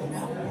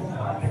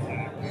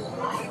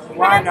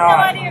 Why I have not?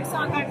 no idea if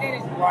Sondheim did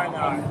it. Why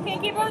not?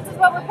 Kinky Boots is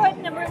what we're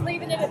putting, and we're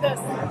leaving it at this.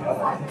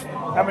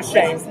 I'm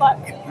ashamed. Wish us luck.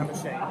 I'm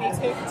ashamed. Me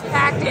too. It's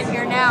packed in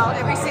here now,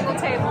 every single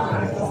table.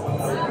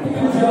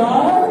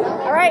 John.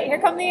 All right, here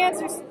come the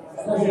answers.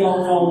 Especially on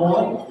round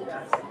one.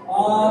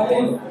 About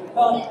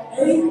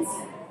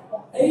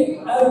 8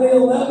 out of the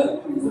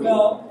 11 is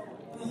about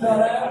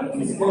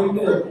average. It's very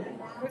good.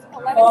 There's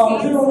 11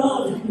 teams. General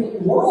knowledge,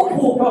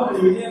 Whirlpool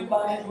Company, again,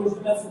 by which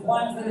that's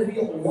appliance that is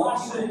the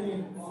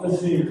washing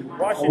machine.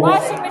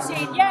 Washing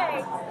machine,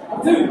 yay.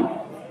 2.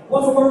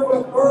 What's the word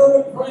for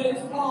bird of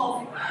praise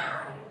called?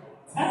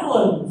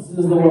 Talons is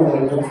the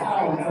word. The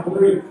talons of the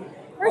Greek.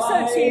 We're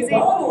so cheesy.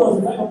 Gondola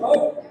is a type of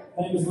boat,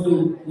 famously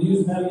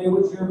used to navigate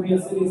which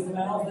European cities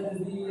canals, that is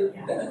the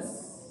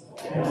Venice.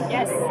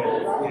 Yes.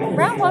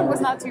 Round one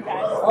was not too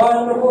bad. All right,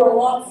 number 4,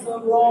 lots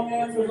of wrong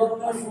answers on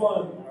this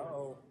one.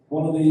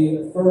 One of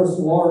the first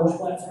large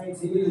flat-screen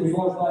TVs was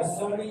launched by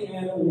Sony,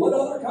 and what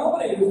other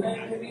company whose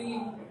name can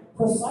be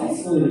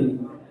precisely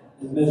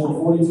measured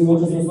 42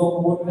 inches and sold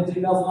for more than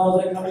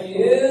 $15,000? That company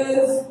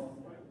is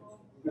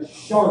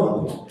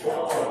Sharp.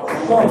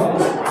 Sharp.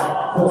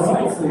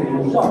 Precisely,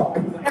 Sharp.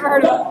 Never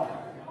heard of it.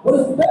 What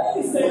does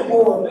Bay stand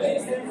for? Bay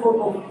stands for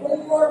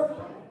before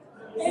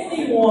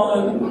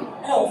anyone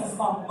else. It's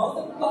my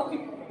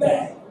motherfucking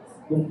bet.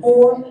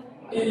 Before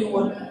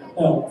anyone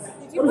else.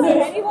 Did you put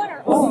anyone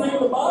or What's all? the name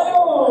of the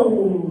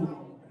biome?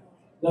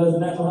 That is the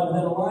natural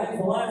habitat of lions.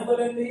 The lions live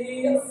in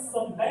the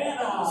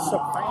savannah.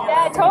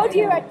 Yeah, I told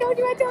you.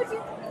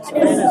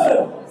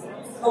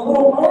 The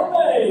Little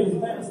Mermaid. The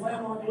famous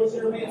landmark in which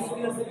European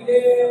city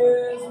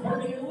is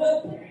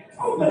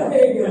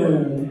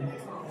Copenhagen.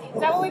 Is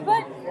that what we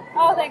put?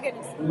 Oh, thank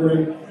goodness.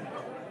 Great.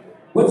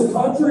 Which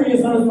country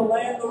is known as the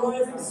land of the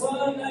rising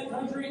sun? That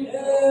country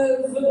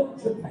is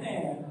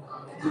Japan.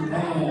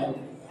 Japan.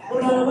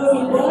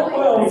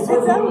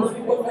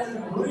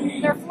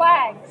 Their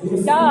flag.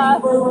 Duh.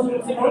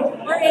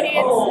 We're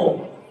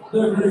idiots.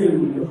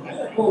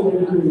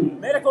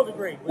 Medical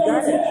degree. We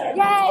got it.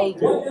 Yay!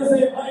 What is a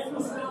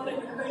microscopic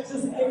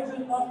infectious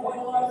agent not quite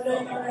alive today?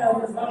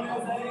 It's known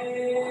as a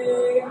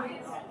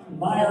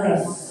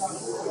virus.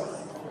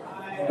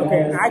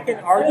 Okay, I can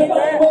argue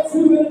Anybody that. what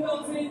two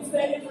NFL teams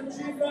standing for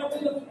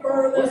geographically the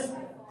furthest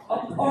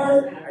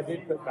apart? I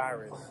did put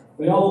virus.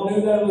 We all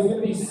knew that it was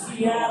going to be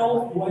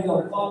Seattle. What the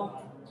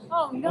fuck?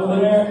 Oh, Over no.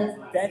 there.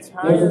 That's There's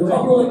higher a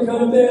couple that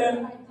could have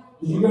been.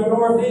 Did you go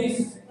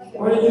northeast?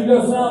 Or did you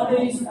go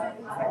southeast?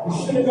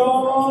 You should have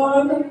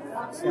gone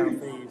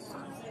southeast.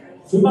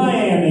 to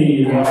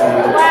Miami.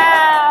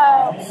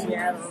 Wow.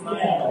 Seattle.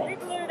 Yeah. We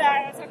blew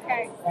that. It's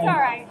okay. It's all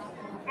right.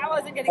 I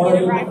wasn't going to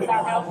get it right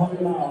without help.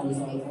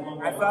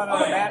 I thought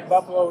on that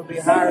Buffalo would be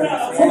Check higher it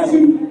out. I than told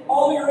Seattle. you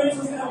all your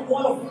answers have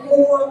one of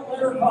 4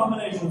 letter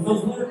combinations.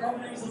 Those letter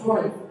combinations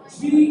were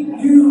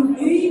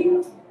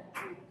G-U-E,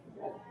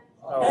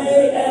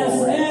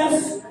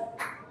 A-S-S,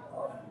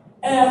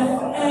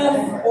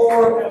 F-F,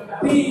 or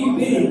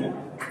B-B.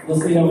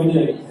 Let's see how we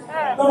did.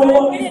 Number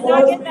 1, we these did not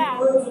words get are that.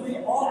 words of the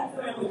off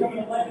family coming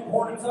to Atlantic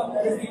Hornets up.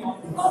 That is the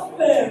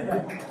puffin.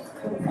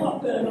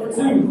 Puffin. Number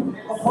 2,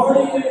 a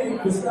party name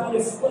described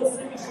a split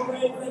singing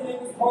charade. The name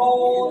is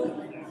called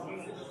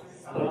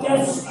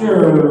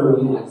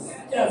Gestures.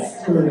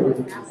 Gestures.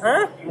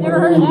 Huh? Never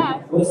heard of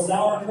that. With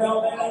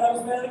sauerkraut made out of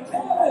Hispanic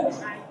cabbage.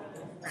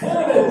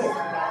 Cabbage.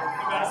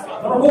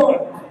 Number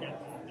 4.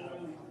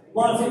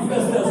 Lots of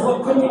business.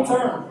 What cookie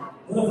term?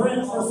 In the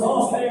French for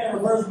saucepan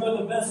refers to both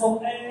a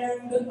vessel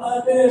and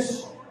a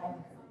dish.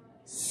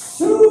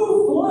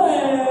 Souffle.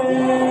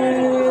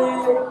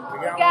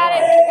 We got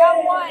it. We got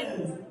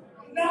one.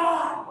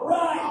 Not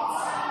right.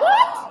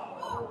 What?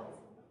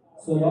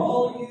 So to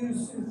all you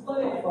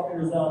souffle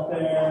fuckers out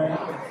there,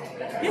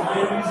 I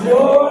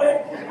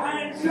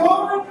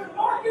enjoy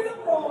marking them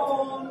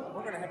wrong.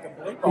 We're going to have to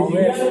bleep all You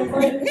gotta this.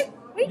 play-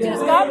 We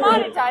just got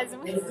monetized.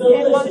 And we It's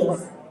didn't want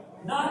delicious, to.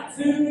 not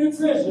too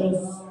nutritious.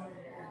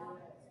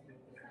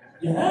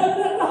 You have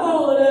it at the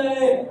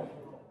holiday.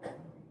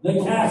 The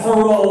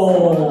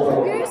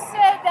casserole. You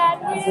said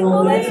that. We didn't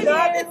believe you.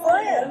 not the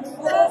friends.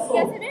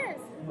 Yes, it is.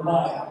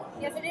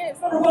 Yes, it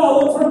is. Number 5,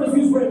 what term is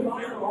used for a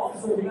minor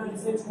officer of the United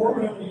States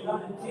courtroom in the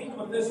United Kingdom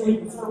officially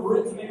considered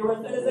writ to be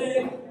arrested? That is a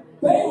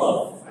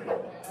bailiff.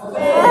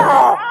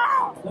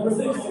 Number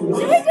 6, Should we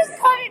just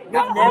cut it?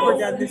 We've never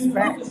done this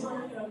back.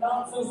 A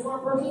not so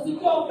smart person is a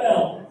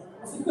dumbbell.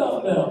 It's a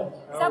dumbbell.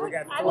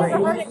 I've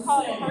never heard it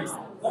called in person.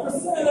 Number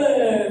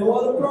 7,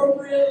 what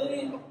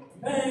appropriately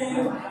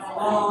named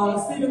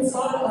Stephen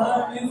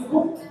Sondheim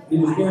musical? He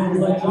was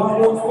characters like John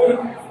Wilkes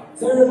Booth,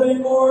 Sarah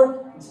Jane Moore,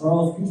 and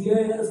Charles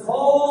Coutier. That is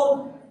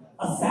called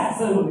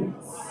Assassins.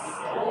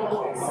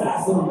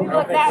 Assassins. We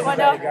looked that one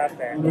up Got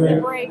that. in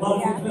the break.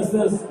 Lots Yeah. of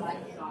business.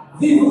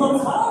 Viva la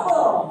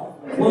Tava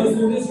was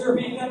through this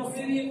European capital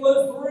city. It was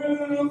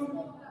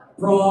through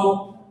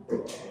Prague.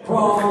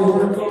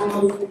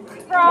 Prague.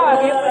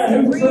 frog.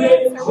 It was the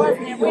re-answer,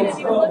 wasn't it? We didn't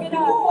even look it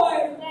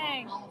up.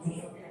 Dang.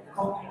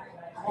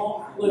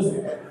 Listen,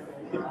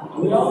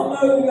 we all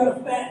know you got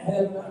a fat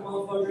head in that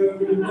motherfucker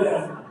over your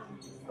desk.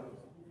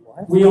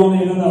 We all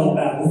need to know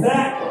about it.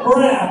 Zach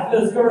Graff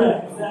is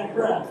correct. Zach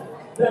Graff.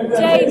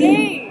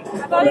 JD.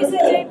 I thought he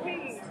said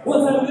JP.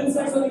 What's that good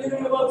sex on the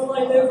internet about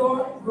like those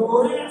are?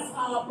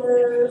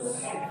 Grasshoppers.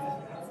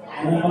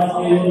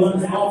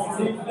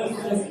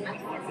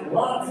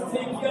 Lots of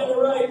teams got it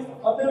right.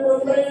 A member of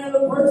the band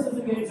of persons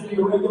engaged in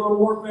irregular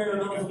warfare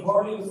and as a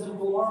party of the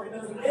Central Army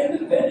as an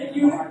independent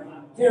unit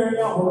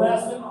carrying out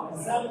harassment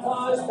and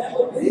sabotage. That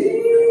would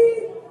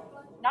be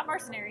Not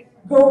mercenary.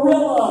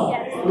 guerrilla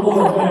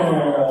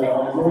warfare. I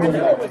knew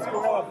it was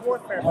guerrilla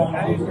warfare, but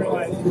I didn't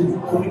realize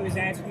he was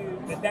asking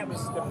that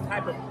was the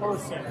type of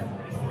person.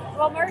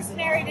 Well,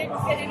 mercenary didn't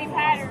fit any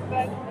pattern,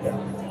 but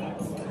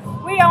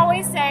we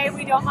always say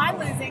we don't mind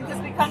losing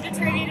because we come to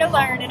trivia to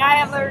learn, and I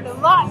have learned a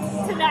lot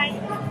tonight.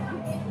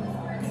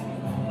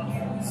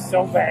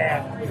 So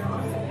bad.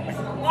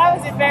 That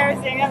was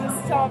embarrassing. That was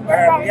so All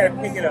right, we got to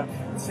pick it up.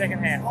 Second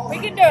half. We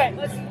can do it.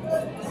 Let's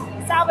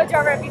salvage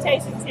our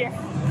reputations here.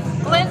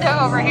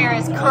 Linda over here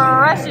is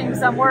crushing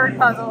some word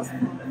puzzles.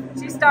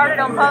 She started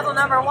on puzzle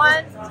number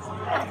 1,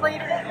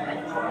 completed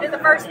in the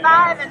first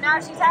 5, and now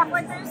she's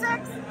halfway through 6.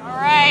 All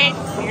right,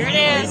 here it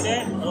is.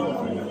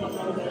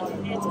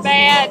 It's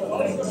bad.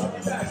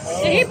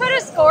 Did he put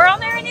a score on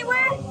there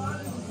anywhere?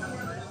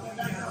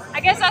 I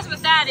guess that's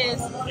what that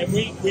is. And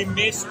we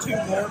missed 2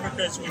 more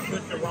because we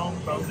put the wrong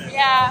bonus.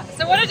 Yeah.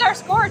 So what is our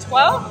score?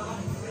 12?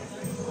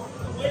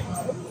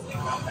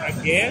 I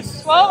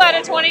guess. 12 out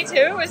of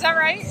 22. Is that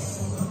right?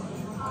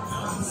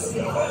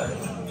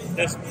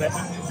 That's bad.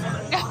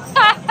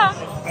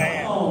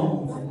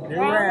 New Round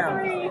round.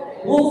 3.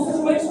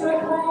 Little dictionary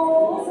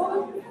calls.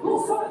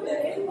 Little something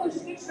that English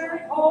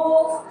dictionary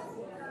calls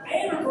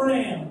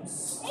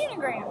anagrams.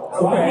 Anagram.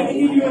 So I'm going to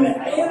give you an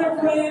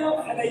anagram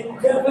and a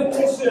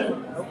definition.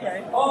 Okay.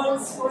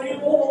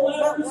 Unscramble the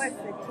letters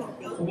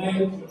to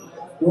make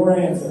your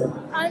answer.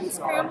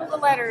 Unscramble the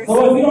letters. So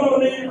if you don't know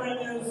what an anagram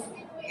is,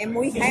 And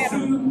we have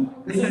them.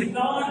 these are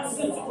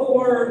nonsensical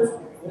words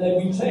that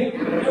if you take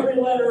every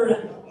letter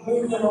and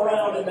move them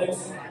around, it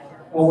makes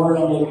a word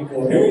I'm looking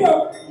for. Here we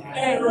go.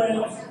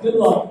 Anagrams. Good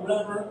luck.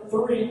 Number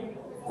 3.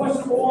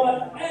 Question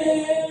 1.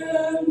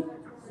 And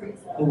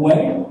the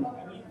way.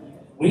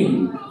 We.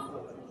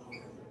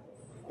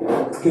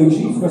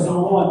 Gucci. Question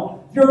number 1.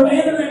 Your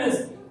anagram is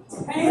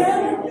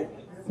tan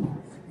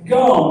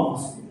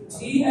gums.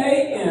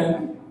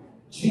 TANGUMS.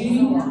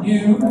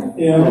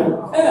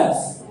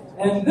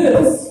 And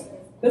this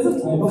is a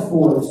type of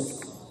horse.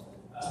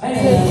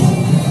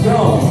 Tan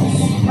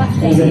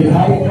gums is a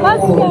type of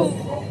horse.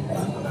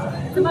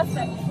 It's a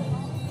Mustang.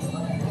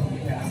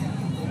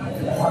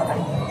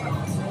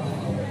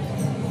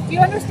 Do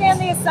you understand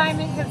the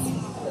assignment? Because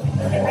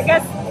I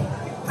guess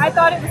I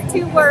thought it was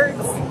 2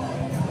 words.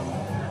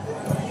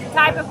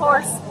 Type of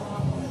horse.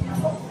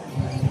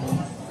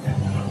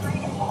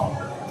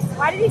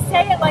 Why did he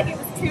say it like it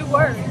was 2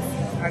 words?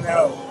 I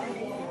know.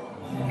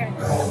 Okay.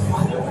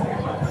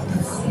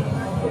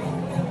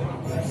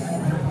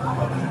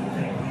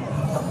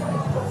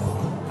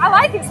 I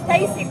like his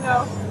pacing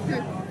though.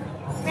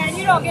 Man,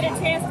 you don't get a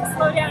chance to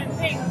slow down and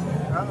think.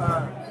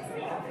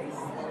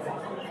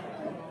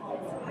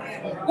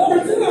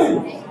 Number 2.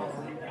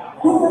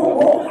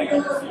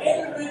 Your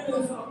anagram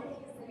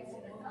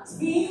is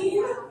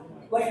teen,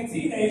 like a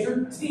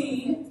teenager,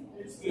 teen.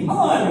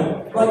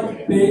 Pun,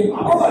 like big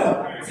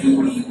pun.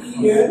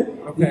 T-E-E-N.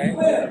 Okay.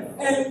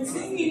 And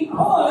teen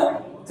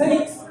pun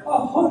takes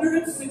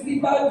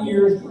 165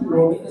 years to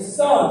grow in the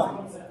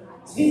sun.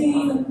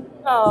 Teen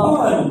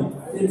pun.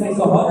 It takes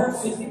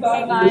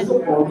 165 years to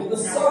grow in the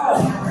sun.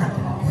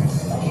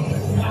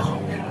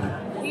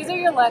 These are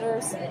your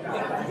letters.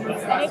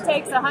 And it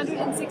takes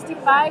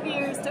 165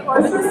 years to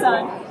orbit the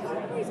sun.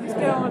 He's just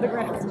going with the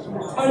ground.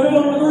 Item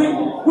number 3.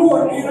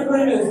 Your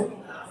anagram is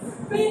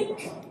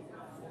think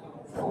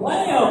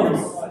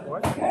lambs.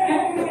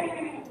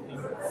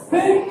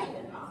 Think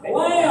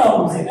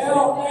lambs.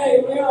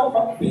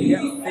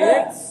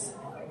 L-A-M-B-S.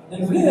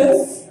 And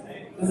this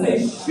is a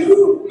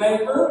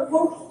shoemaker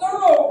for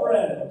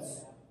thoroughbreds.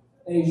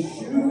 A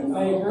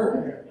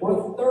shoemaker for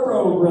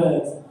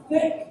thoroughbreds.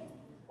 Thick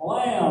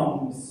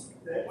lambs.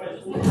 Thick.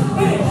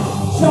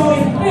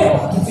 Showing thick.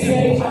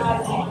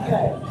 T-H-I-C-K.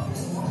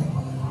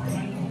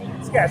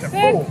 This guy's a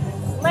Thick fool.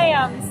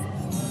 lambs.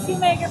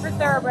 Shoemaker for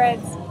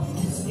thoroughbreds.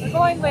 We're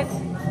going with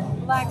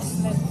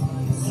blacksmith.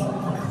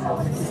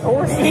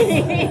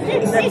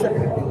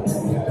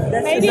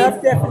 That's Maybe. enough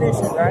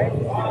definition, right?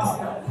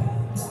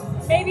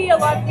 Maybe a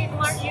lot of people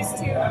aren't used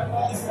to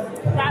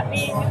that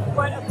being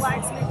what a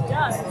blacksmith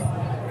does.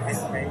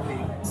 Maybe.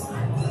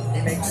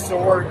 He makes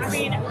swords. I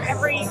mean,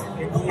 every In the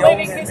living olden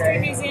history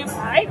days. museum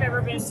I've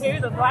ever been to,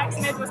 the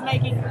blacksmith was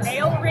making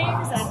nail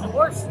rings and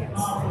horseshoes.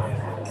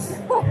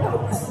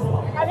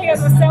 I think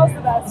that's what sells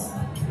the best.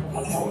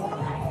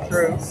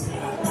 True.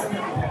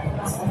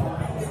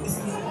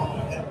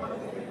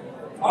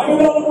 Item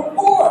number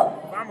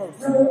 4. Vamos.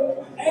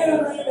 Your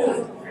And her name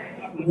is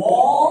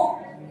Wall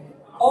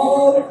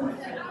of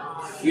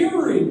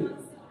Curie.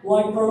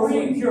 Like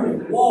Marie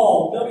Curie.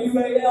 Wall,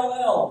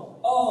 W-A-L-L,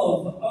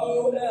 of,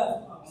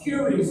 O-F,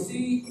 Curie,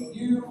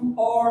 C-U-R-I-E.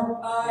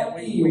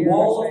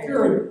 Wall of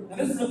Curie. And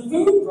this is a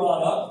food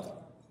product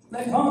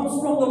that comes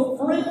from the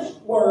French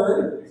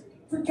word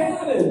for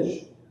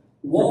cabbage.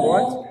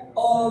 Wall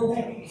of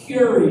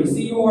Curie,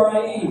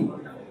 C-U-R-I-E.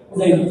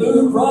 Is a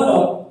food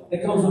product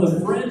that comes from the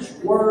French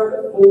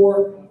word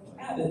for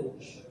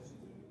cabbage.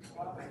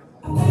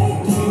 A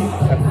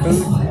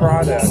food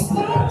product.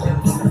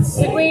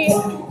 Did we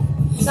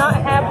not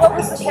have, what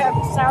was the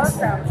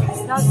sauerkraut?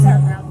 Not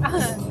sauerkraut.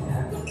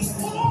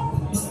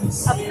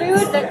 A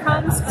food that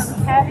comes from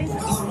cabbage?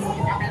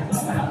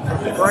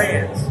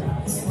 France.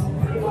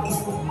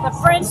 The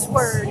French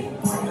word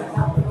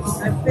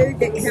A food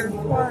that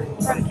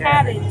comes from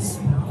cabbage.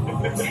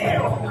 It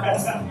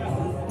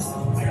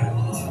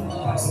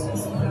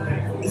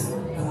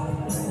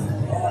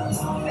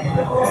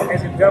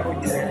has a W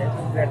in it.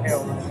 That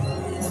helps.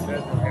 That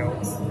doesn't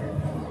help.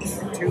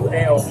 2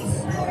 L's.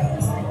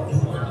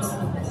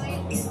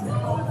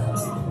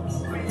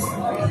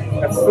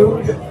 A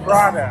food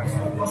product.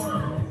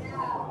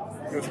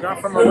 It's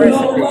not from a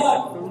recipe.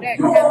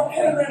 You're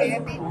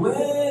entering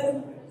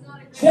red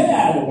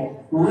Chad.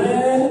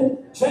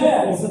 Red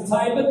Chad is a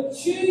type of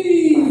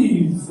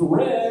cheese.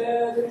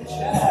 Red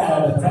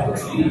Chad, a type of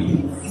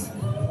cheese.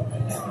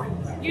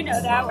 You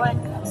know that one.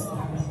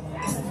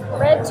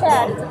 Red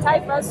Chad is a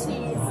type of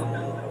cheese.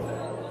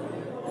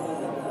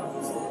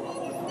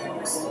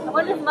 I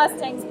wonder if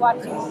Mustang's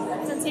watching,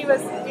 since he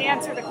was the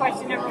answer to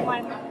question number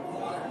 1.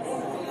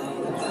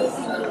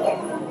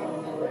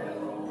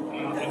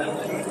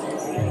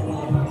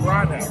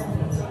 Product.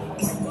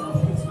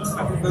 A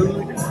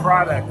food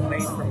product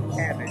made from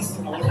cabbage.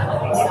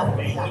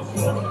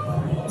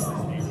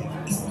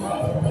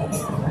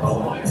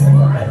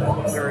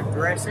 Is there a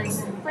dressing?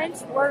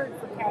 French word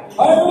for cabbage.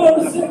 Item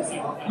number 6,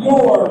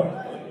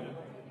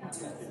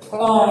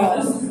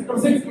 number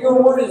 6,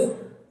 your word is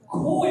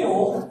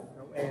coil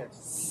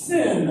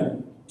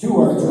sin. 2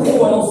 words.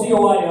 Coil,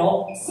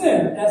 C-O-I-L,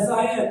 sin,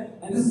 S-I-N.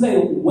 And this is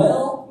a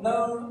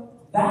well-known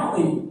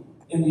valley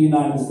in the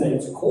United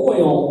States.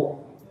 Coil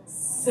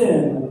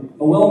sin,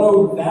 a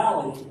well-known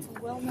valley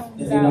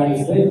in the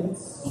United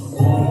States.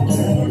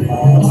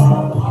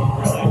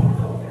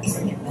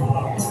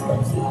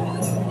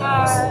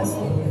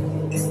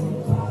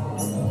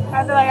 I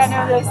feel like I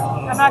know this.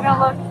 I'm not going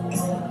to look.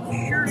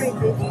 Surely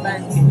this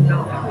bunch is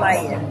not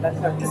playing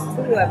because the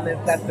 2 of them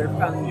have got their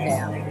phones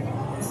out.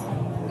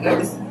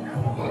 And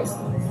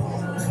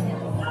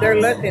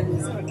they're looking,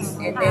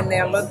 and then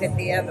they'll look at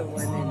the other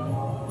one.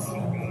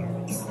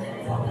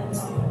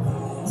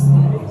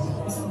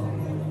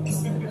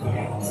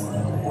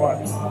 What?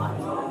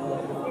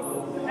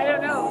 I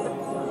don't know.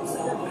 The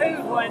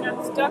food one.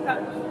 I'm stuck on.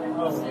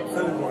 Oh, the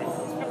food one.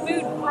 A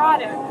food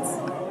product.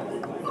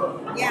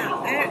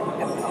 Yeah, a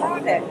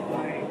product.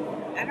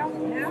 I don't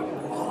know.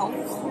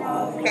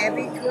 Coleslaw,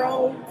 cabbage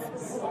rolls,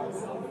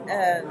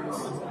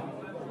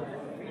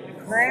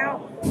 kraut.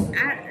 I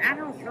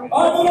don't know.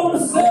 Item number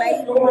 7,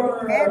 Made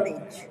from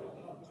cabbage.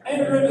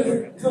 enter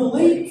into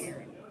delete,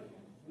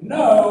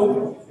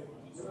 no,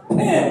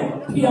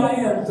 pen,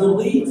 P-I-N,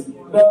 delete,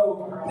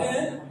 no,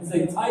 pen is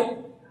a type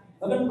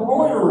of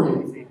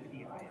embroidery.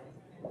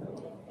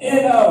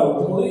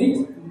 N-O,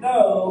 delete,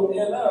 no,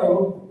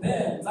 N-O,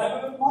 pen, type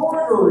of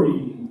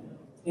embroidery.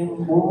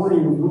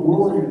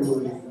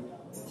 Embroidery.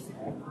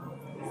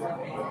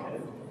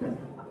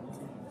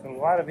 A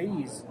lot of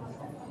E's.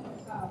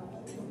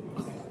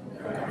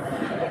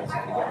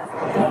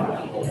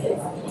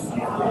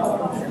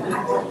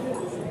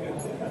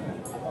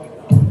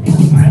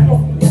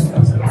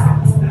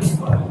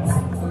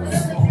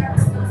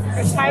 A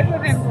type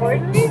of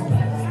embroidery?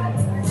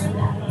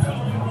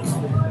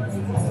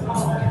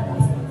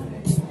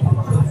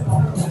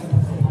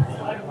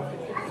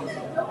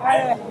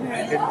 I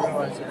didn't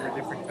realize there were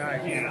different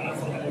types.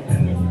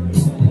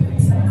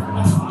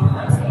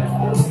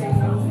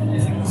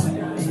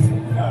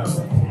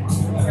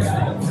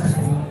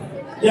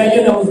 Yeah,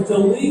 again, that was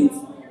delete,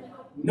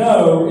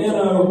 no,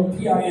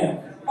 N-O-P-I-N.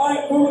 All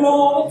right, moving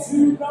on to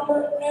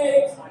number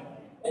 8.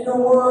 And your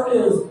word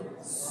is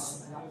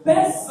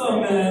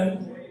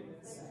specimen,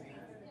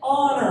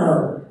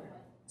 honor.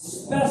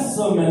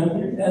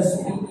 Specimen,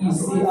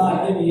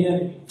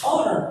 S-P-E-C-I-M-E-N,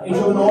 honor,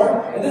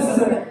 H-O-N-R. And this is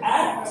an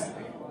act.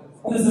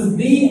 This is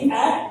the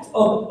act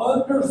of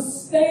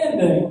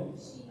understanding.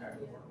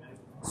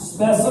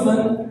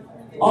 Specimen,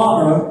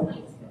 honor,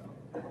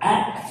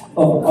 act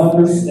of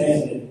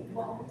understanding.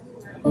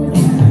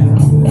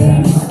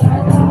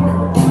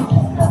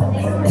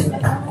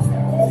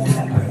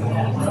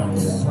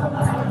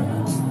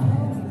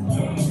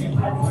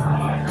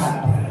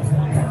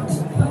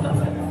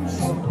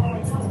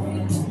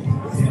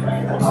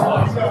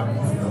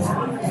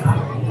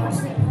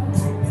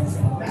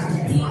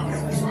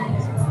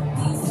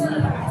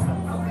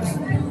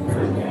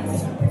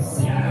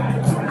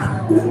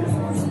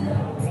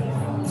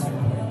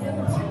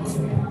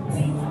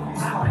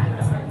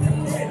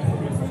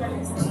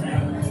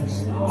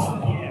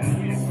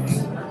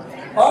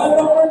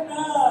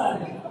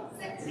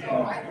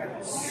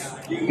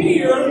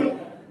 Spear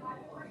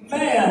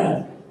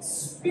man.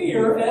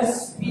 Spear,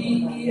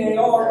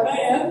 S-P-E-A-R,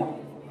 man.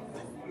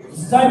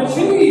 It's a type of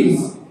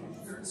cheese.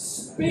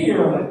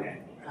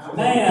 Spear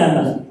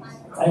man.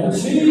 Type of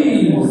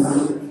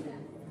cheese.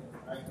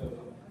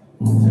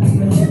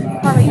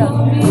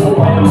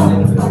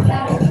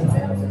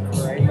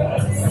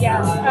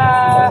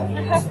 Yeah.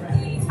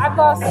 I've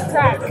lost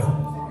track.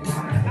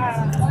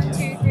 1,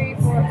 2, 3,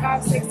 4,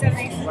 5, 6, 7,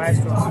 8.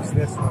 Last one was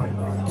this one.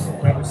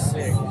 That was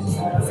 6.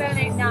 7,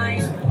 8,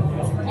 9.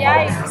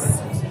 Yikes.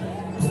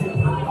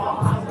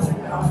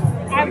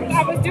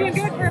 I was doing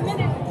good for a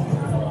minute.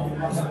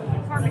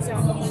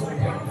 Parmesan.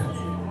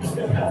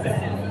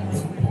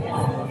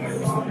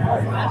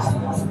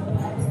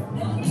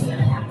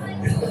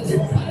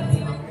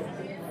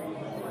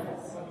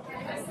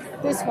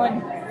 This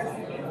one.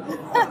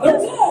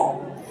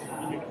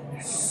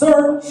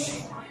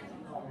 Search,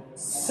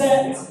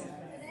 set,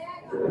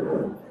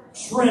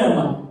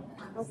 trim.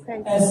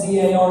 Okay.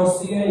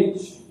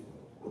 S-E-A-R-C-H.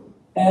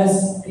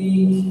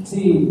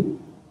 S-E-T.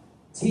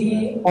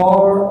 T-R-I-M.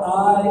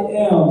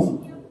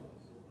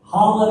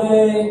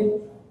 Holiday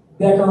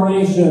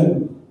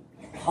decoration.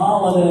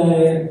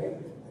 Holiday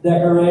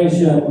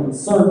decoration.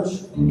 Search,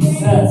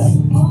 set,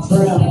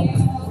 trim.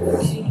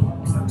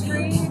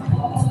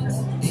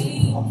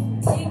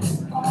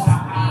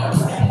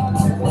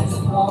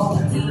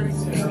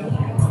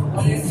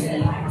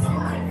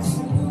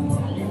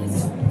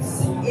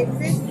 Is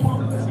this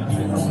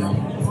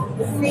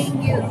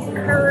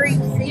C-U-Curry?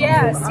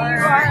 Yeah,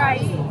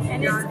 C-U-R-I-E.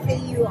 And it's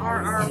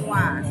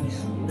C-U-R-R-Y.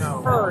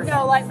 No. Curry.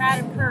 No, like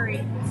Madam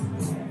Curry.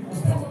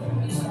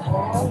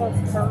 All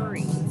of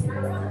curry.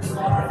 I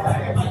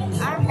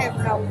have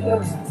no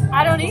clue.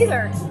 I don't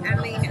either. I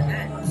mean,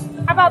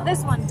 How about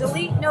this one?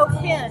 Delete no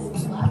pin.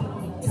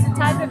 It's a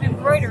type of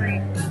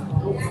embroidery.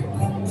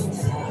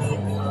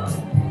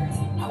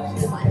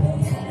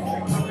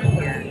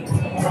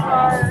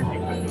 Or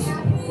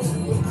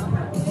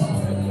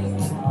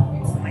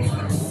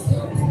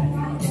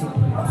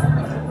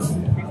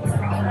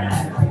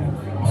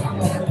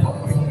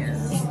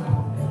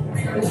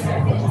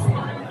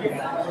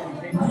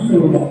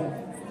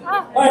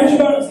All right, here's your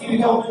bonus. Give me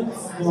a couple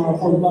minutes. We're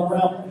for the bump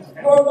round.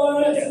 Your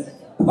bonus.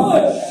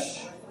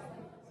 Push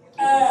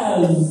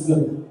as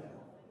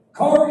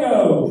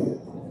cargo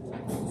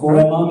for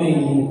a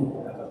mummy.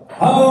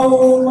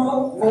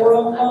 Home for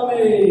a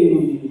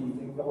mummy.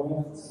 Take a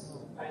couple minutes.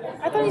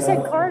 I thought you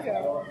said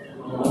cargo.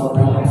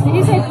 Did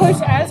you say push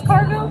as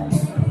cargo?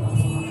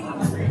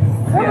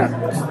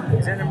 Yeah.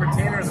 Is that number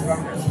 10 or the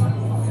bonus?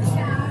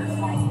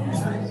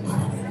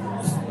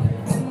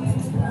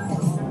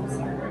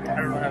 I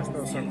don't know how to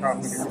spell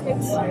sarcophagus.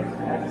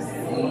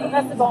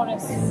 That's the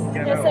bonus.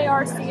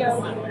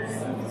 S-A-R-C-O.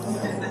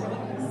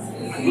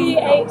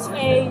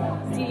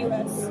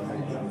 P-H-A-D-U-S.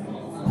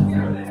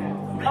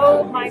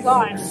 Oh my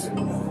gosh.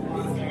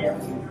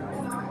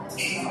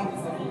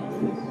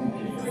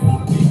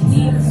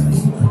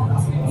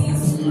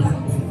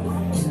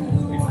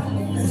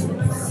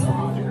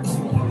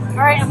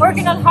 Alright, I'm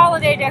working on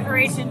holiday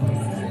decoration.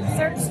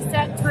 Search,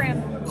 set,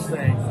 trim.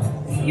 Okay.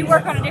 You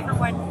work on a different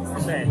one.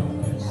 Okay.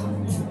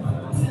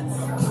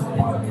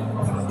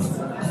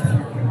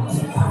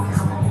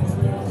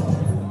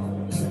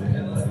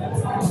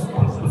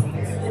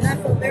 and I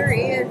thought there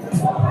is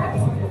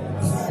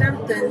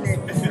something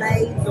that's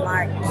made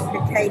like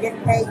potato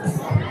cakes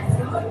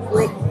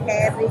with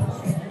cabbage.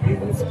 You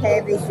use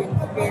cabbage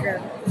instead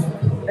of,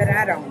 but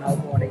I don't know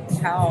what it's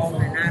called,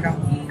 and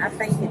I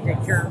think it's a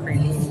German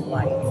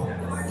anyway.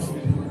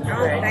 I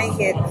don't think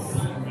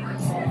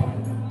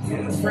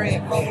it's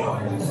French. I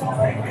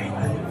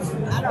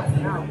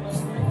don't know.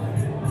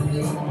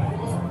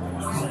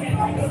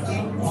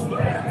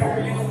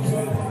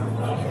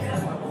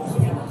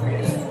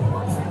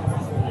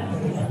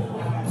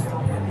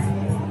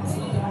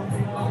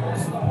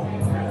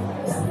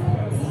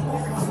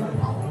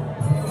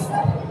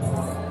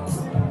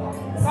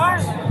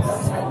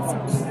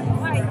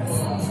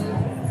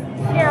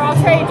 Here,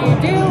 I'll trade you.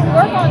 Do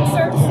work on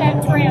search,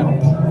 set, trim.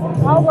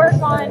 I'll work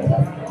on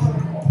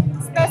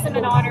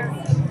specimen honor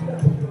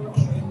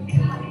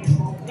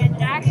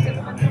and active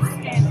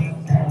understanding.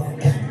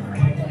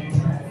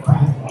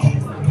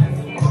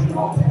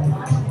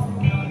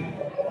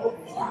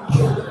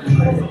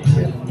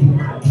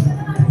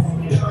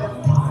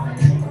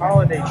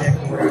 Holiday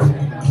decoration.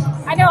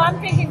 I know, I'm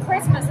thinking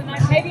Christmas, and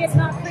maybe it's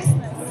not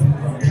Christmas.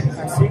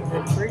 I see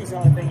the tree's the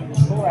only thing you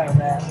can pull out of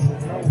that.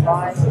 There's no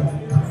light.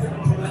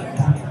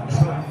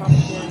 No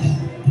pumpkin.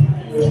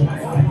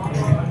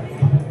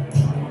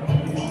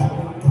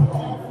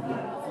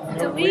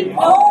 Delete.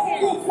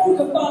 Oh, for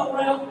the final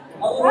round.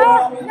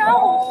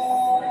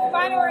 No!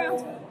 Final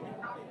round.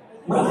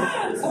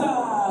 Rhyme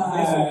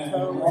time!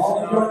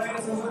 All of your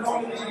answers are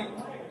going to be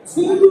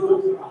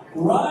 2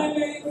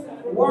 rhyming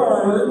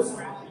words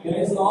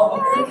based off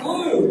of your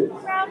clue.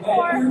 Round And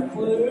 4. your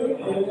clue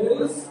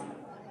is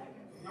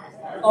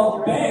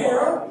a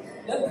bear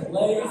that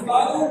plays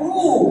by the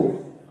rules.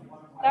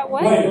 That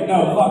what? Wait,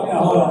 no, fuck that,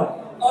 hold on.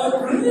 A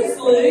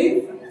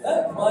grizzly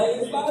that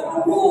plays by the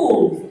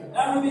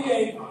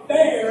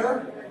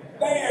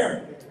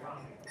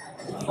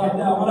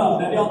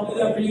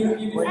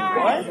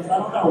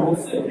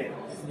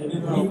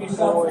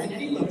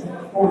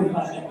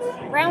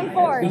Round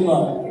 4. Good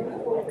luck.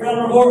 Round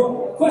number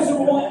 4. Question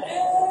number 1.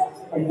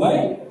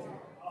 Away.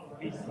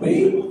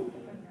 Lead.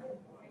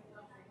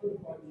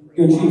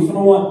 Good, Chiefs.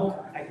 Number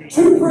 1.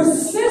 To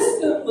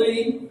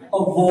persistently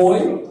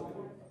avoid,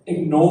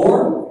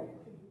 ignore,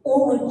 or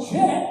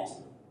reject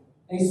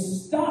a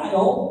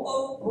style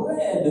of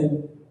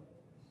bread.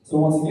 So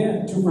once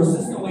again, to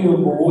persistently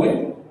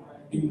avoid,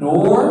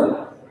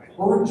 ignore,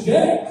 or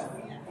reject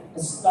a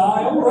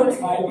style or a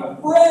type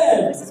of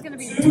bread. This is going to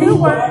be 2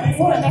 words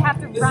and they have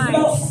to rhyme. This is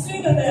about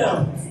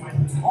synonyms.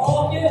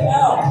 Talk it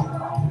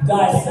out.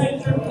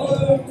 Dissect your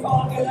clue.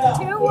 Talk it out.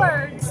 2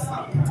 words.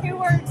 2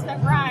 words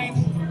that rhyme.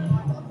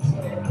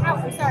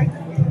 Oh, sorry.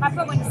 My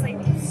foot went to sleep.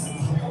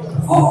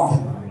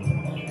 4.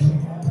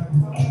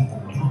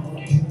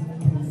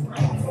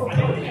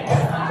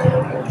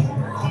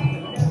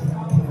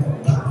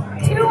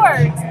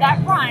 Words that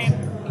rhyme.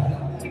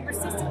 To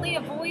persistently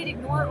avoid,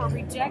 ignore, or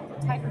reject a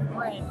type of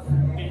bread.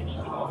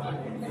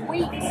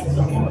 Wheat.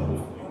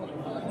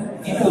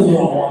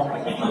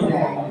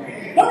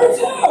 Number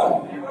 2.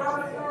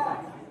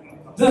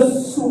 The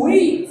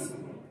sweet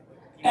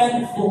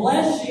and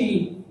fleshy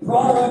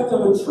product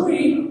of a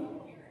tree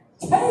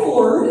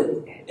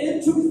tailored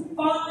into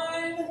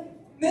fine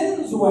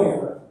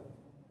menswear.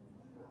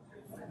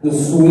 The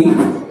sweet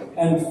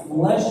and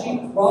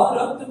fleshy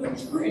product of a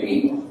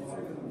tree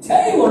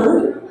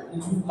tailored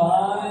into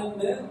fine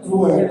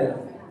menswear.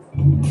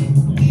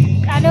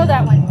 I know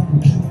that one.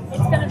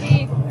 It's going to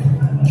be...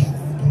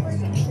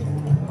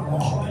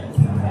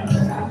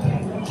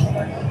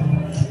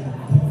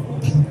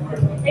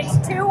 It's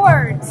 2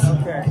 words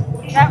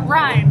that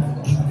rhyme.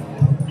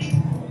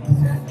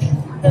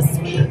 The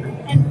sweet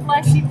and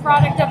fleshy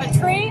product of a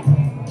tree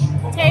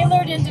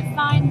tailored into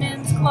fine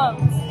men's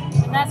clothes.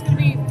 And that's going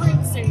to be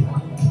fruit soup.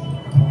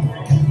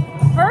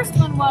 First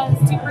one was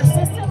to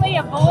persistently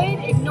avoid,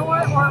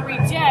 ignore, or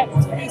reject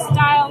a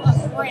style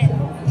of bread.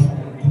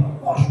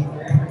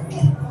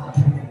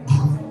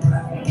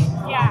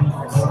 Yeah.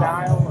 A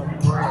style of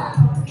bread.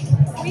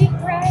 Wheat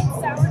bread,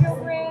 sourdough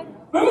bread,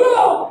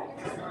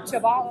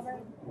 ciabatta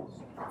bread.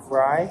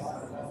 Right.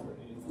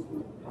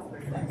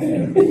 Okay.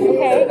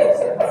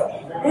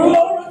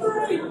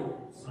 Number 3.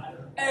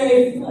 A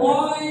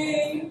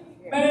flying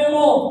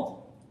mammal.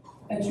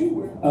 That you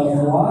wear. A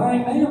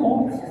flying mammal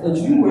that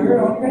you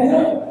wear on your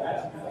head.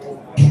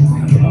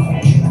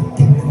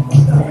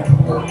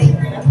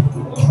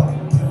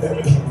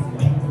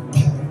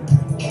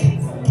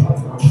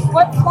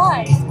 What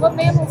flies? What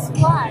mammals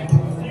fly?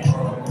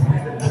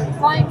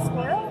 Flying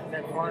squirrel?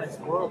 That flying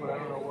squirrel, but I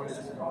don't know what it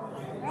is.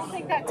 I don't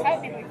think that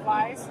technically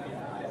flies.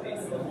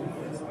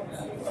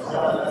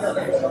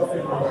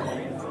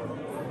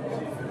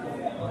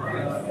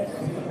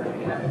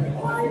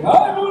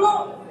 Alright, move on.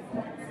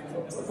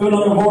 Good,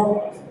 number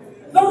 4.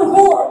 Number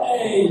 4, a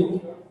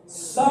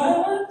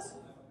silent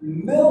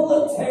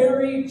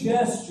military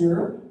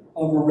gesture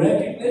of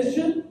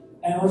recognition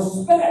and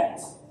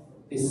respect.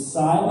 A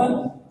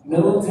silent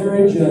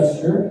military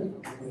gesture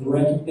of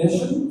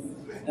recognition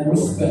and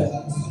respect.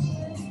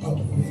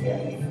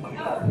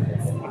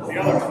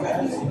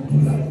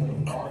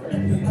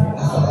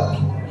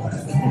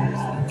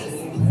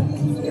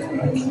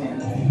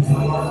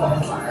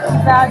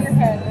 Bow your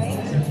head, right?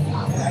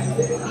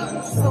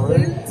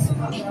 Salute.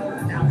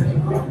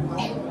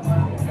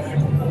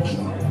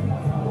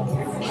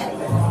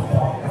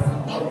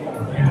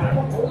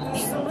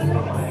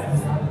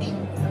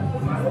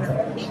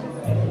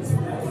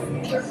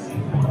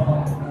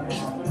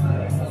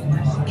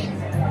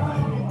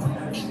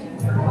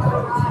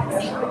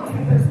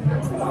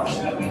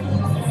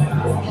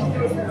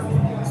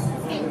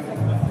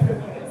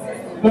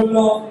 Moving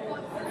on.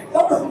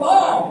 Number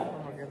 5.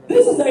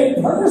 This is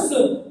a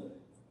person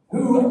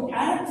who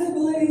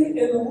actively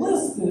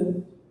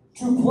enlisted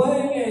to play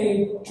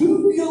a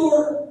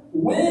tubular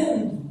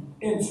wind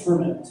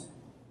instrument.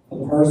 The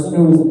person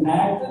who is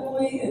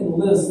actively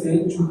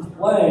enlisted to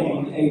play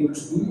a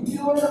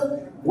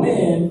tubular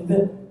wind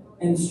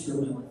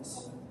instrument.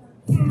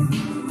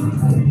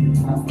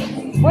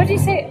 What did you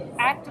say?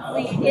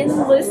 Actively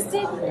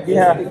enlisted?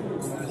 Yeah.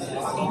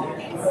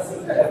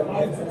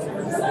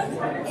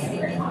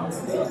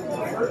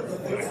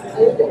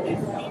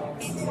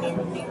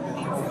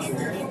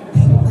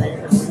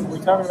 We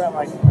talking about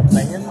like a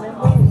band member?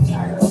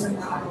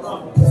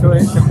 So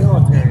it's the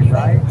military,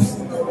 right?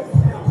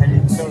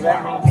 And so that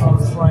means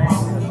he's playing a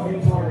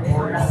bugle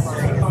or he's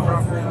playing a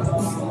trumpet.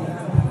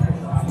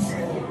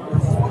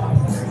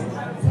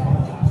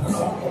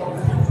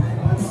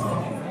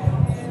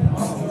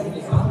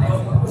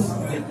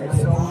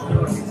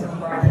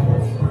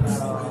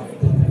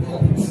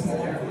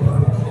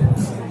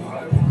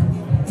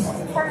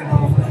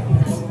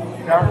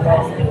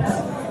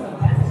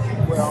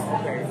 Well,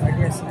 okay, I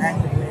guess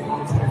actively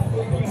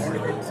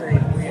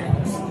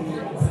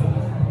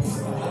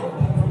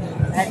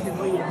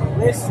actively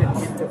enlisted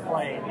into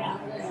playing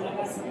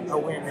a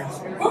wind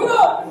instrument. Moving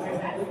on.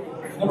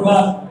 Number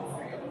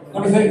 5.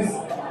 Number 6.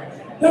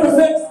 Number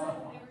 6.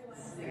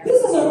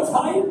 This is a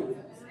type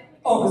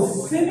of a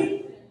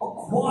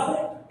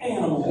semi-aquatic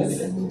animal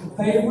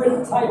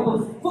favorite type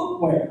of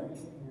footwear.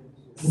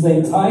 This is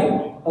a type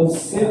of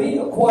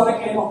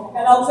semi-aquatic animal.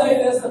 And I'll tell you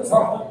this,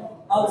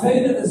 I'll tell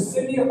you that the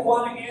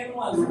semi-aquatic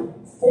animal has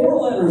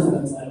 4 letters in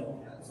its name.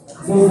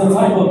 So it's a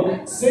type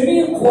of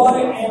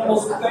semi-aquatic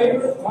animal's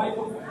favorite type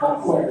of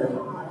footwear.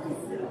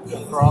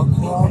 Frog.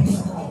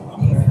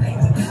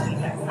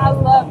 I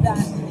love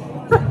that.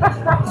 I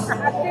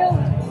feel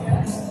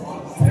it's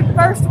the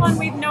first one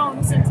we've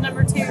known since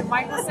number 2.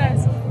 Michael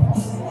says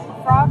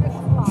frog.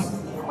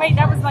 Wait,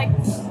 that was like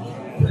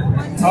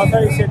 1, 2, I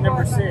thought you 3, said 4,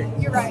 number 5. 6.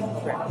 You're right.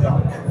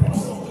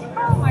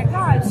 Oh my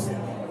gosh.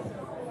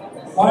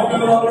 All right,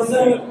 number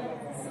 7.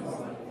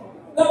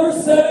 Number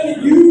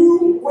 7,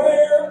 you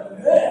wear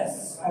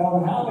this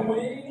on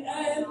Halloween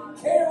and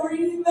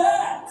carry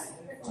that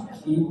to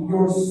keep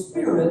your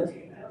spirit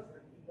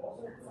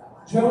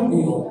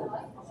jovial,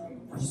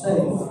 or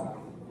safe,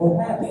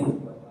 or happy,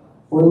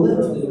 or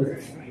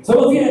lifted.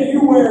 So again,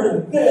 you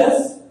wear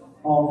this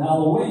on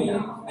Halloween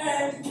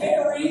and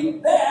carry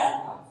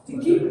that to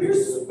keep your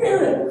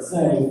spirit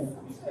safe.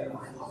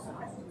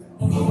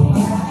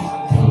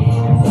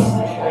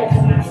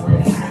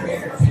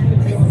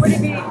 Would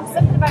it be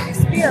something about your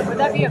spirit? Would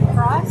that be a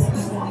cross?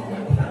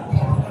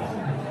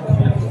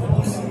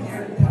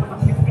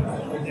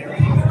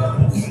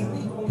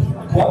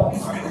 What?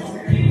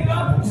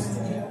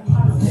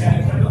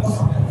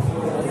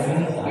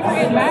 People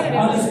get mad at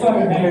him.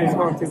 He's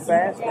going too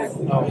fast?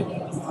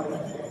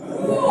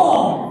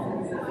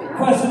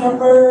 Question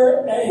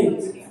number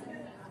 8.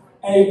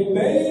 A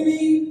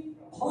baby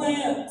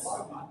plant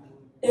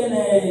in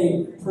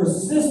a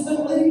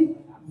persistently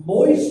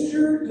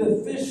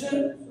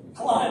moisture-deficient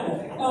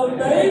climate. A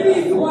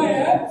baby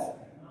plant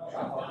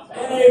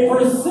in a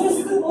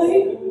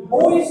persistently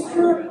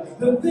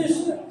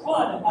moisture-deficient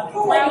climate. I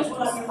feel like that's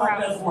when I do my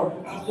best work.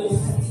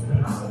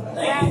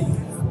 Thank you.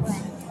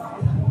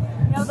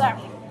 Know that.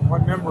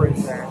 What number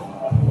is that?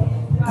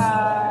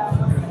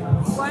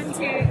 1,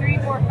 2, 3,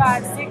 4,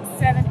 5, 6,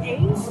 7, 8,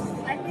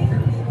 I think.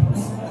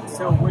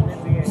 So wouldn't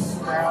it be a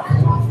drought?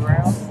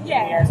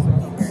 Yeah. Yes.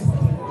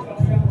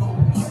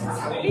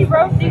 He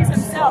wrote these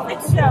himself.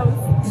 It shows.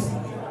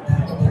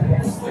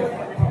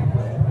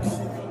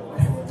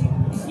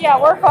 Yeah,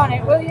 work on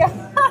it, will you?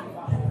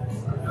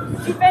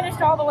 She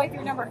finished all the way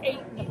through number 8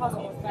 in the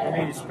puzzle. I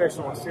need a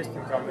special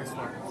assistant on this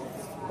one.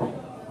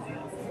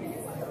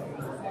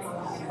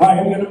 All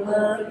right, here we go,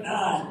 number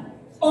 9.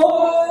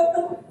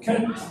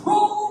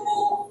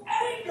 Uncontrollable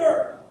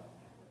anger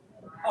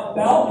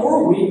about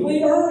your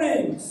weekly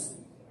earnings.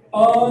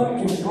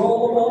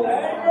 Uncontrollable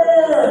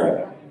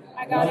anger.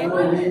 I got it.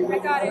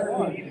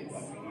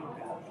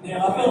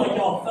 Yeah, I feel like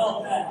y'all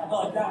felt that. I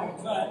felt like that one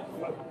cut. I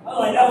feel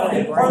like that one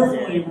hit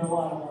personally for a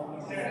lot of them.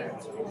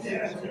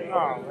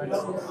 Oh, that's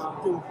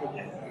stupid.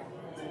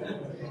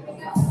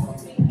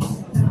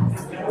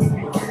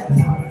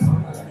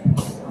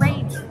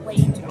 Rage.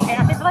 Okay, I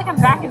feel like I'm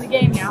back in the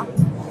game now. All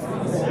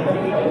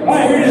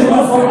right, here's the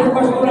last one.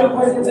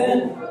 Question 10.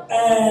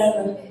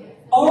 An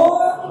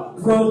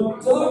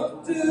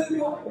unproductive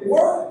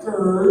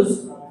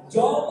workers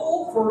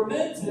double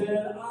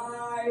fermented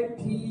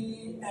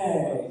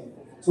IPA.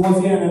 So once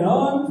again, an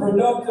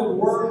unproductive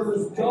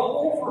workers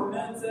double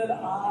fermented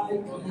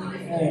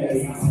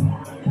IPA.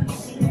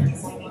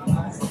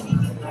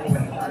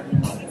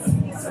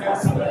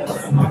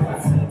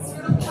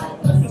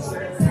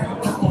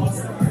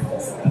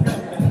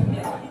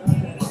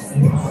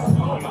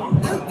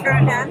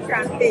 I'm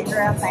trying to figure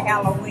out the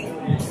Halloween.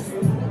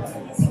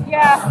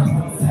 Yeah.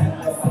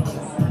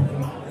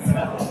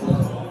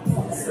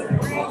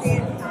 Bread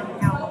is on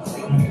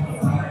Halloween.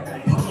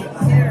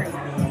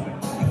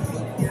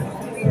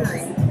 Very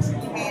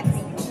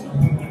happy.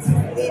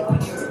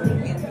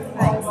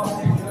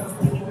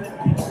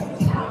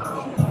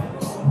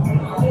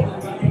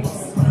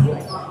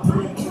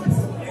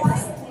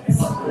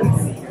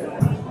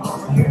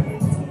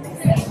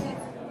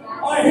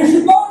 All right, here's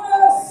your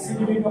bonus.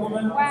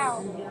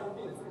 Wow.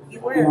 You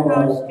wear a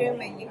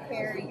costume and you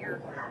carry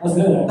your That's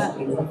good.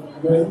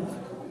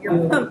 your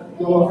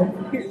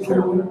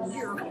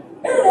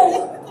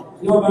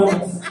Your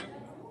bonus.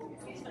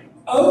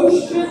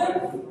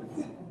 Ocean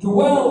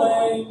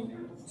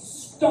dwelling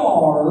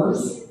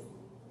stars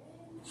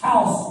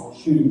house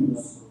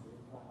shoes.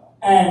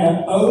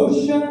 And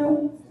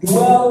ocean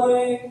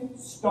dwelling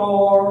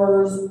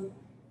stars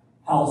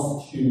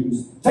house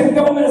shoes. Take a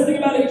couple minutes, think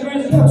about it,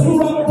 transition to 2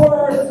 rhyming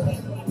words.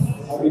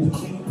 I'll read you.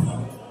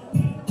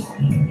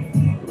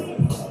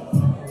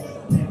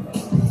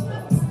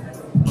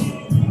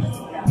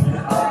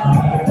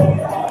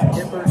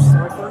 Dippers,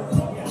 slippers.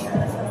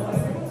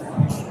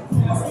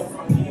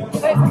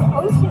 But it's an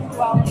ocean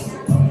dwelling.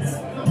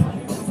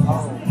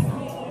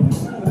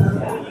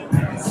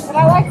 But I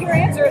like your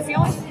answer. It's the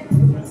only.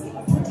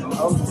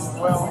 Ocean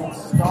dwelling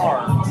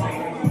star.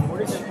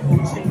 What is an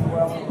ocean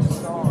dwelling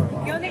star?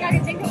 The only thing I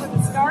could think of was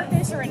a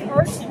starfish or an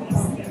urchin.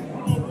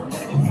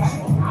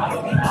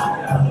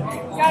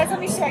 Guys, let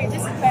me show you.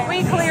 This is bad.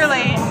 We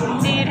clearly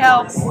need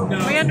help.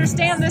 We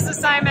understand this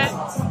assignment,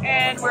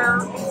 and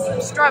we're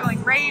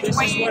struggling. Rage, This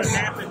wage. is what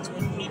happens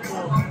when people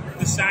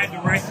decide to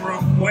write their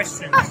own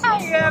questions.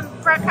 Yeah,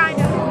 kind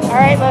of. All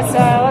right,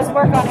 let's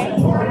work on it.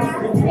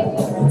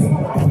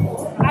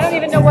 I don't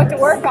even know what to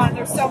work on.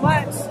 There's so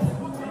much.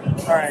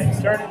 All right,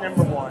 start at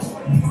number 1.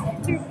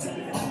 To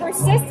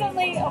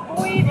persistently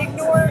avoid,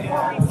 ignore,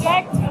 or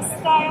reject a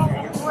style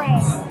of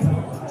bread.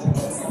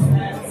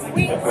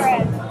 Wheat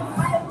bread.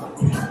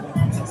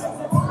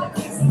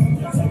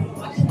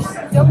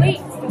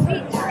 Delete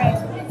bread.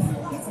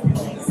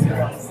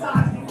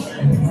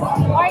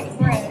 White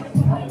bread.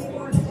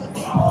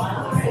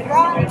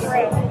 Rye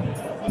bread.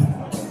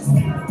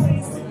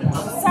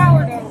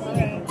 Sourdough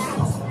bread.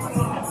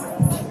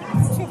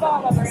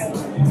 Ciabatta bread.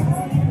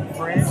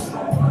 French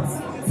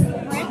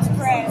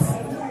bread.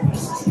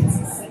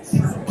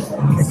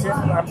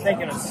 I'm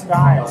thinking of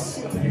style.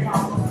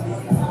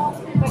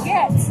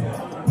 Baguette.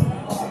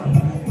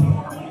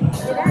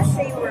 Did I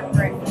see where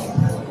Brett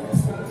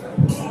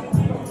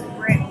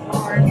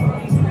Farm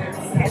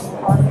has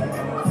parking?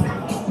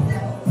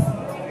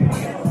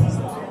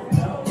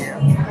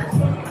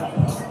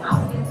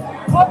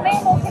 What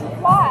mammal can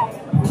fly?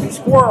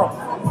 Squirrel.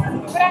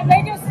 But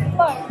they just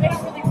float. They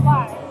don't really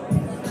fly.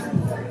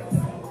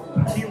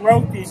 He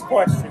wrote these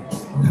questions.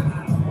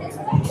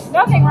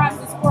 Nothing rhymes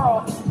with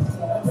squirrel.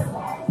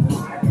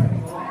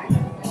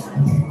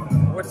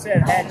 What's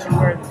that hat you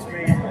wear that's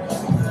made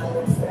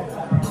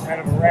out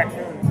of a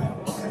raccoon?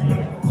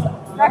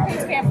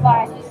 Raccoons can't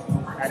fly.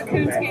 I know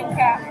Raccoons that. can't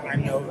cap. I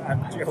know, I'm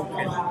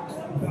joking.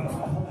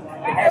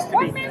 It has to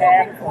be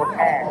cat or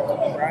hat,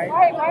 right?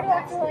 Why do I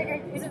feel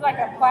like is it like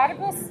a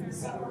platypus?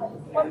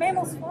 What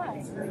mammals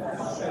fly?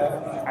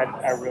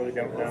 I really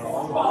don't know.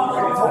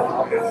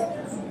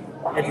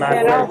 In my Is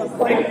that all the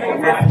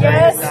questions?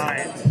 Yes.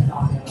 science.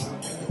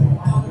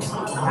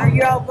 Are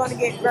you all going to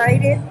get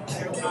graded?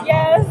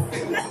 Yes.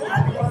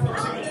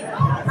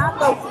 I'll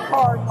go to the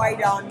car and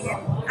wait on you.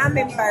 I'm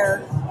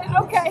embarrassed.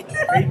 Okay.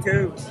 Me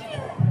too.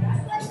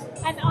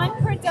 An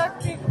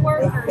unproductive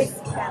worker.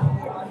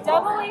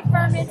 Doubly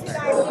fermented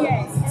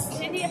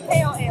IPA. India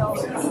Pale Ale.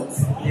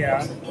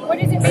 Yeah. What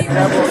does it mean?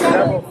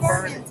 Double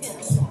fermented.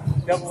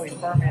 Doubly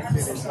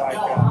fermented is like a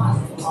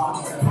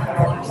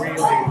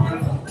really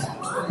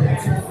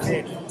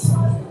thick,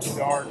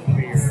 dark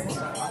beer.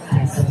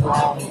 It's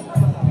strong.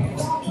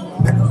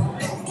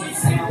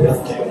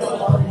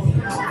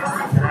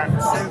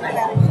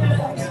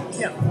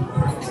 And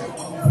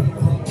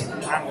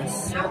I'm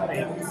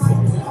assuming.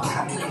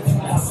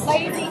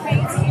 Lazy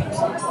hazy.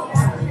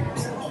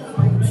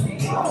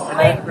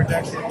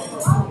 Productive.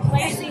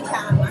 Lazy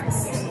time.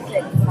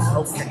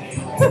 Okay.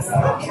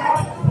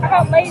 How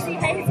about lazy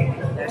hazy?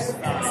 That's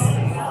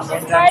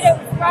It's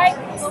right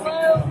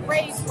below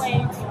raised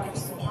wage.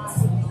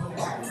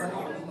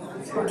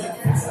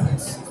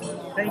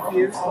 Thank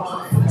you.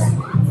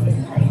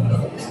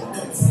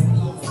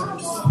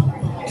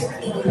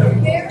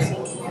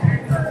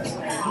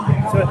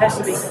 So it has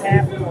to be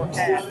cap or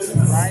hat,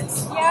 right?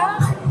 Yeah.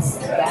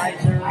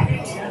 Visor.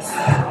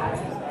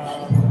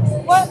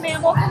 What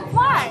mammal can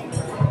fly?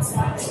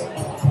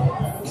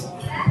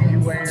 You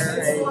wear a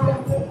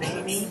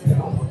beanie.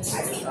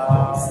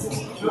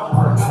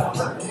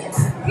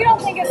 You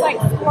don't think it's like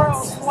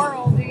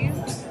squirrel, do you?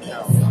 No.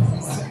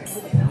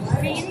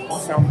 Beanie?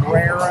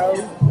 Sombrero.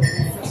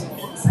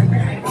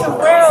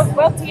 Sombrero's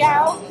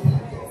weltiao.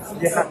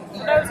 Yeah.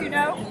 For those who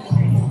know.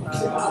 I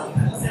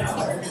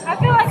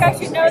feel like I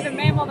should know the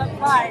mammal that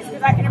flies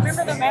because I can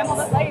remember the mammal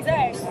that lays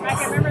eggs. And I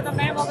can remember the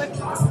mammal that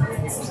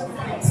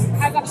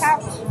has a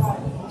pouch.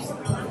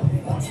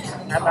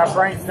 My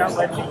brain's not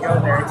letting me go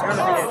there. It's going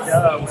to be a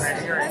dub when I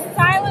hear A it.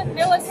 silent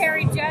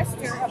military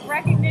gesture of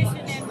recognition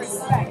and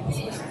respect.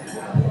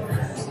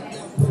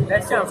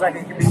 That sounds like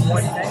it could be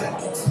one thing.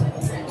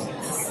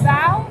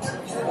 Bow.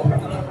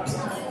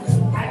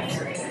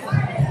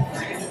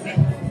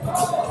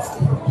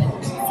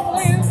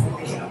 Salute.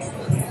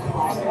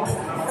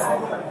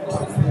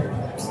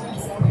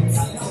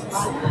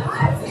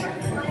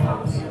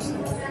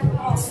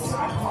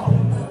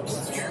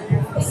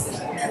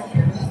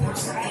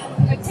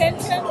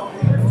 Attention.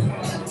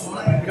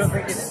 You don't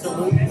think it's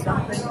saluting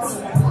something?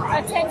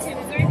 Attention.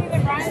 Is there anything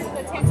that rhymes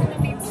with attention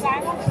that means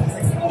silence?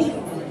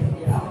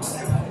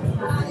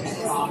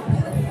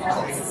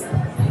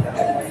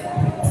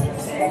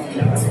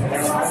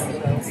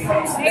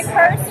 A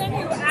person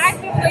who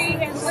actively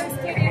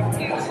enlisted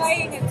into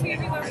playing a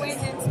tubular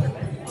wind instrument.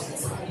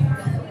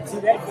 See,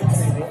 that gives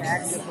me the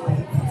actively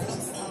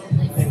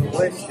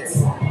enlisted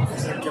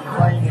into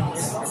playing an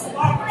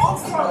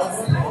instrument.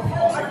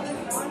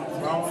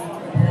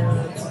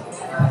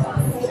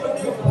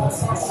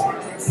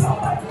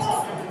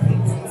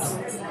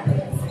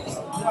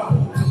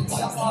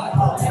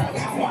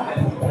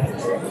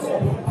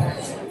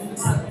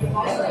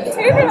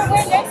 Tubular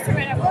wind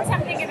instrument. Of course,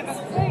 I'm thinking of a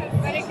flute,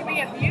 but it could be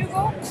a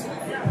bugle.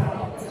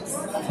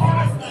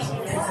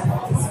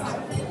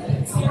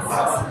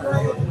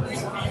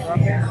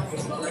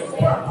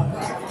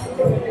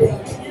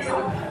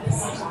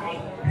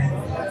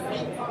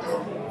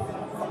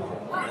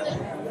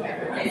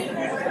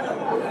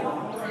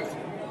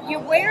 You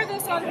wear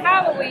this on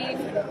Halloween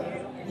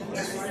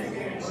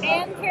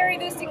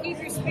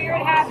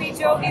Spirit happy,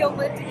 jovial,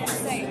 lifted, and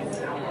safe.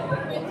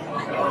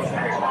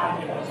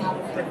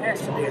 It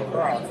has to be a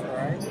cross,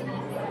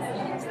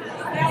 right?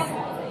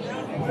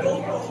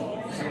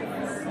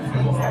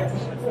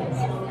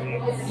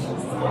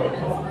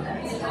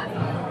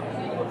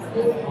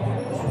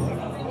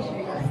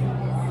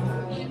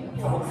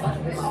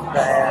 This is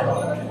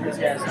bad. This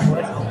guy's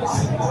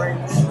great.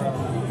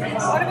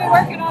 What are we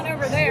working on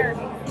over there?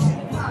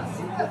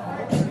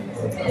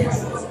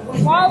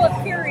 Wall of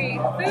curry,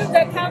 food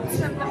that comes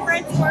from the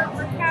French word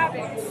for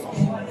cabbage.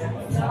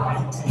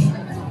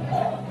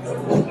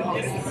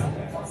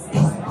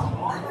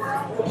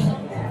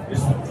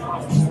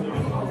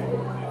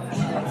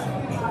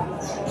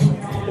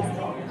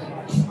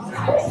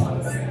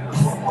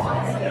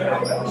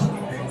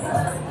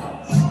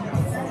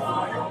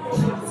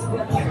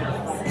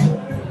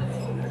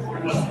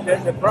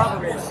 The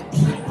problem is,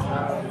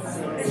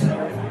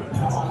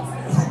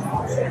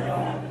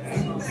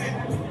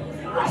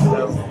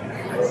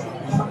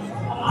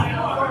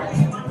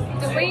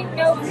 Delete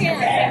no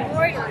pin,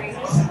 embroidery.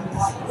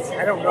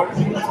 I don't know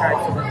any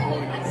types of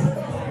embroidery.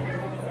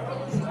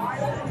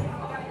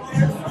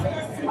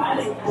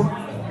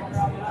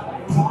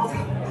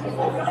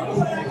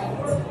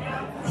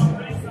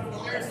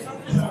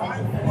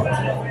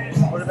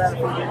 What about if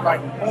we get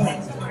like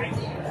points?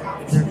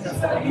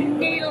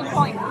 Needle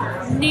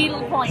point.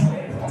 Needle point.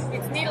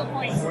 It's needle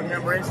point. What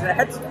number is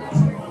that?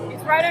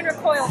 It's right under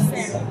coil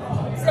sin.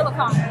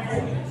 Silicon.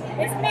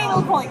 It's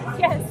needle point.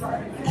 Yes.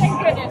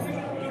 Thank goodness.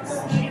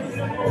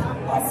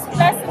 A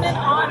specimen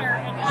honor,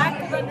 an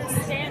act of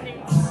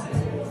understanding.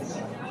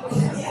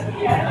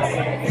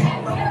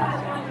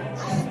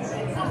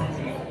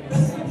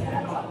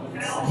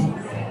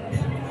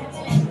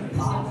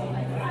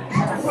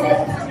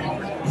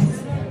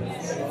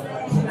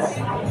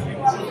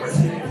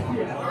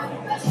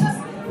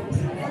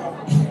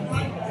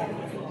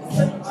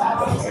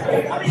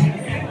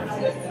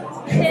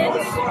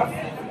 Pinch.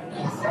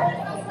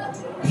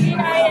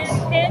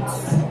 P-I-N, pinch,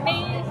 me.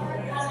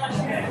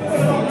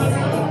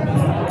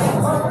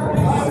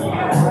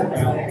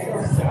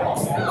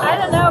 I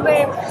don't know,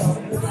 babe.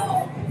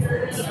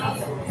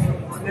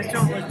 This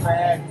one was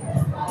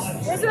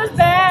bad. This was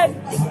bad.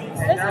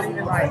 And This not was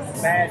even like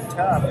bad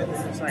tough. It was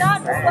just like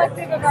not bad.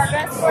 reflective of our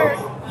best work.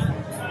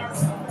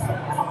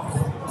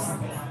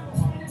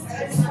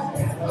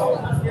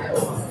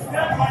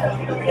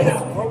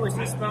 What was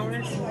this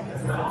bonus?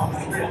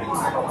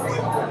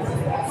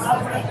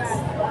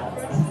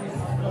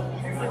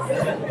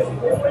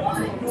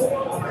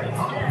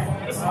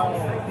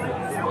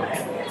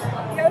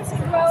 Coast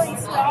and Dwelling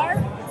Star.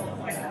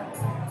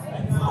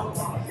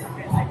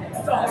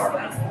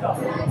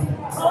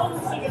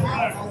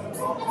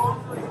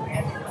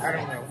 I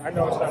don't know. I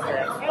know it's not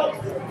bad.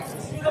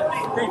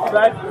 Thank you,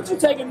 bud. What you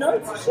taking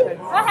notes? I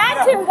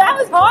had to. That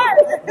was hard.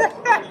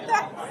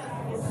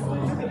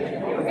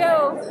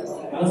 Go.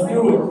 Let's do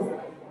it.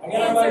 I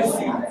got everybody's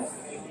sheets.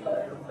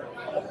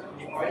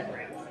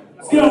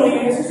 Let's get on the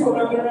answers to what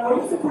I'm going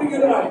It's a pretty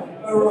good night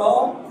overall.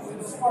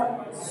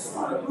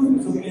 Smart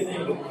groups will get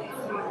in.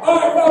 All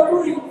right, round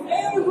three.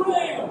 And the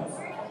Rams.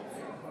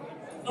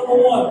 Number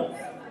one.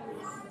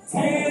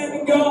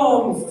 Tan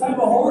gums. Type of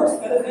horse.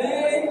 That is a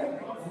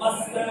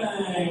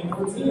Mustang.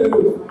 Number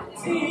two.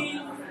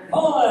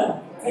 T-Pun.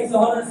 Takes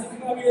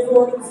 165 years to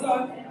work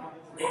inside.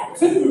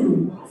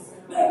 Neptune.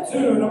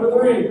 Number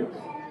three.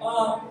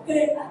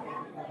 Thick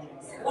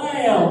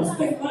lambs.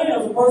 Thick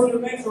lambs. A person who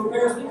makes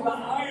repairs things by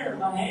iron,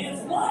 by hands.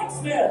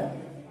 Blacksmith.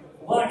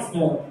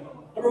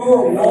 Number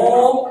four.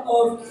 Wall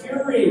of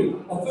curry.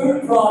 A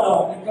food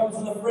product that comes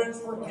from the French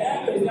for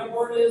cabbage. That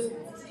word is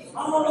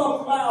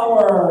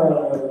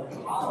cauliflower.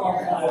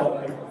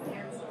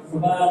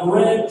 About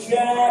red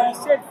jack.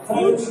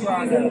 Food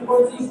cheese and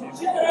Portuguese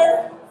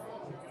cheddar.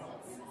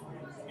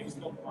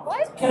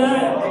 What? Can I?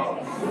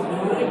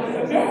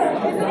 Is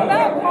it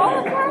about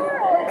cauliflower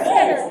or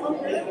cheddar?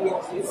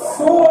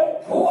 Soy.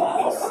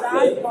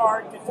 Sidebar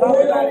to talk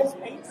about his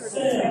hatred of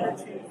cheddar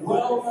cheese.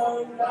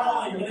 Well-known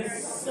valley, but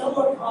it's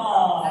Silicon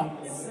Valley.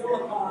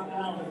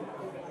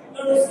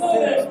 Number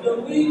seven,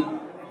 delete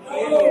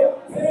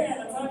no pen.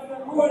 A type of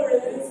embroidery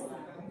that is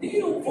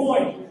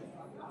needlepoint.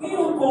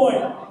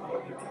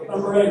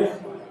 Number eight,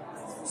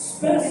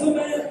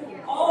 specimen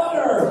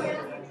honor.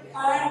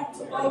 Act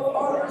of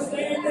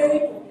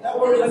understanding. That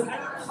word is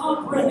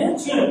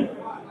comprehension.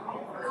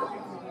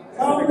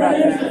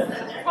 Comprehension.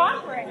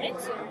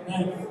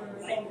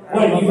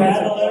 Wait, you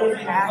had a letter?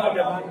 Act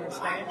of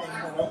understanding.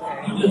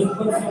 Okay. You just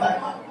put some.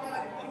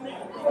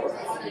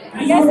 I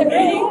guess it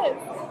really is.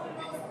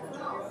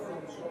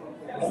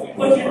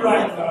 Put you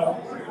right, though.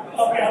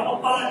 Okay, I'm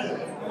gonna find it.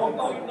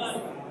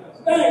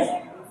 Thanks.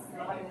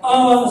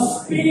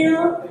 Spear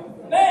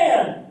man.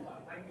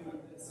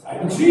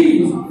 Type of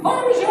cheese.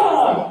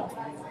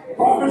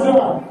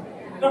 Parmesan.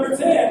 Number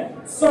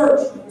 10. Search,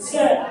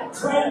 set,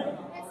 trend.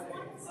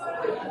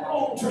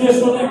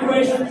 Traditional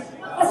decoration.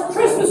 That's a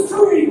Christmas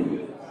tree.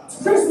 It's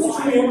a Christmas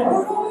tree. Ever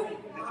heard of it?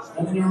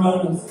 And then your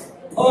bonus.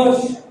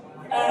 Push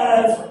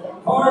as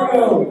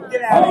cargo.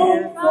 Get out of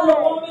here. Home for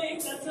a woman.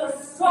 That's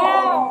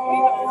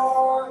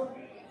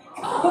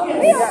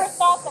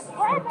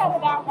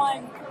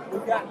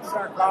gotten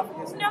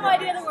sarcophagus. No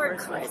idea the word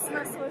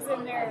Christmas was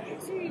in there.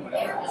 Gee, we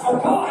are so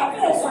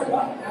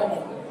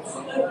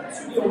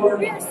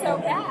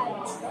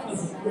bad.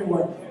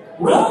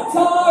 Round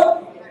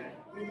time!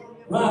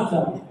 Round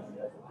time.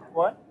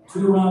 What?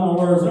 2 round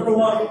words.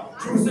 Everyone,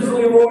 true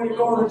Sicily Award,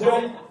 Gordon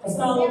J. A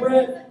style of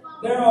bread.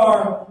 There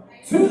are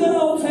 2 that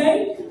I'll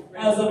take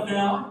as of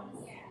now.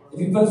 If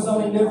you put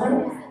something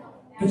different,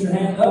 put your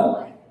hand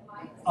up.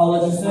 I'll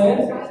let you say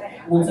it.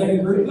 We'll take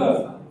a group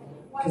vote.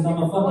 Because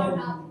I'm a fucking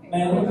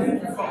man with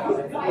it.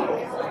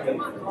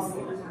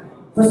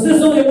 For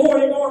Sicily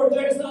Award, Gordon J.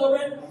 Style of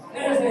bread,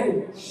 that is a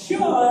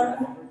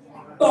Sean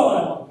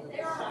Bowen.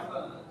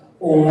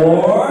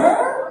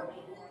 Or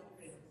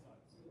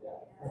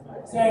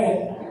say it.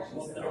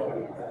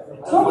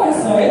 Somebody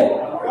say it.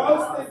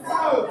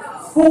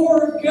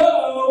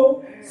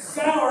 Forgo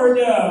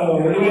sourdough.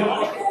 Do you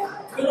like it?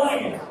 You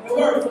like it? It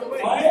works.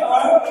 Right? All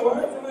right, it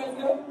works.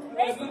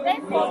 They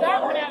pulled that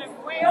one out of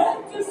where?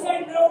 Don't just say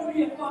no to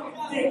be a fucking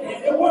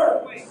dickhead. It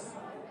works.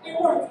 It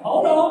works.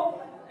 Hold on.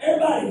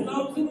 Everybody,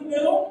 thumbs in the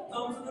middle.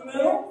 Thumbs in the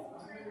middle.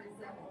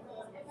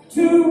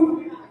 To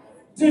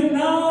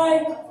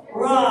deny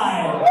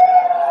ride.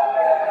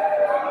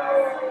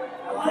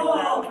 I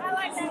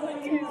like that one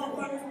too.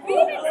 We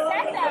even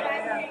said that, I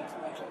think.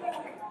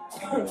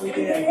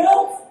 Anything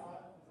else?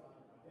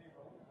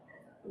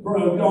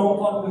 Bro, don't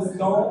fuck this.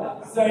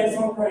 Don't say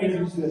some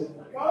crazy shit.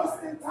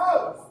 Ghost and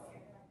toast.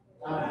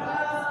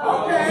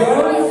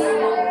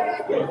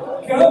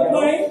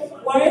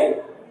 Wait.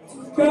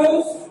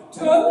 Ghost,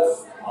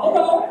 toast. Hold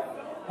on.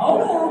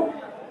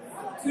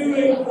 To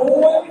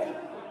avoid.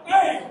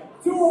 Hey,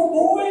 to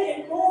avoid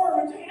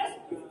ignoring.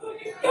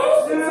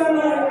 Ghost and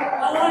somebody.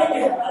 I like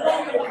it.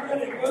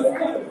 Credit.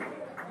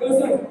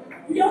 Ghost.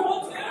 You got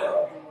one too?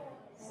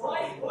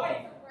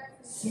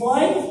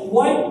 Slight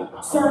white.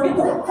 Sir, get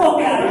the fuck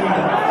out of here.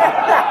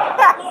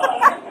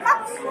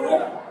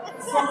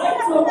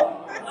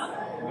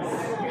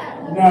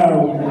 No.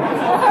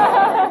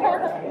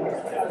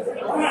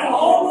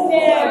 All the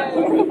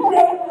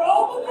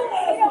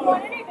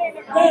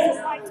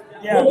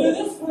Yeah. We'll do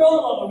this for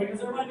all of them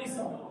because there might be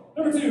some.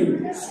 Number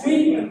 2,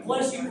 sweet and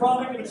fleshy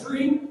product of a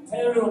tree,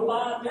 tailored to a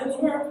fine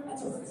menswear.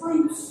 That's a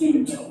fruit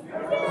suit.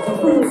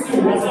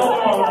 That's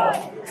all about.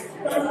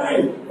 Number 3,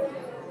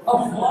 a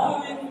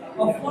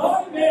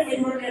flying man when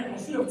you were in. I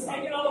should have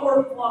taken out the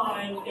word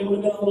flying. It would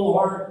have been a little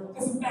harder.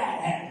 It's a bad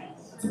hat.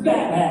 It's a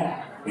bad hat.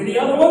 Any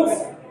other ones?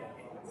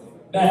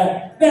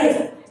 Bad.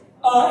 Next,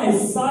 a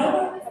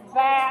silent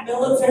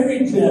military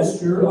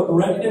gesture of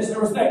recognition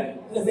and respect.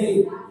 It is a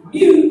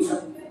mute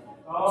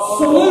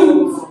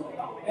salute.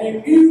 A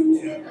mute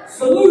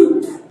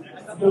salute.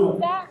 A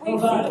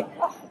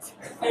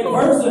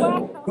person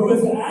who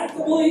is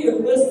actively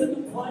enlisted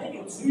in playing a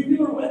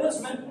tubular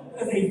instrument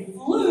as a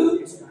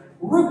flute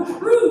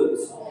recruit.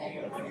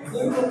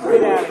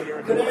 Get out of here.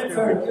 Good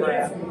answer.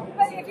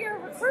 But if you're a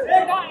recruit,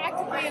 you're not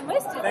actively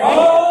enlisted.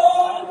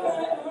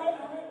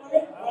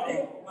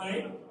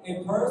 Wait.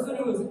 A person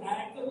who is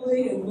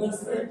actively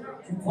enlisted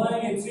in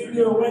playing a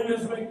tubular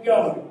instrument.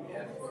 Go.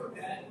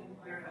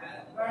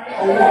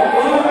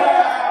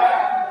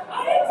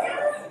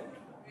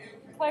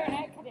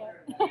 Clarinet cadet.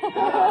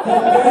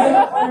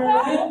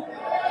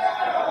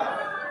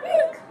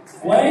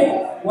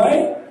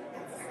 Wait.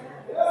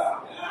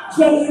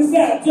 Just in a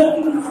sec. I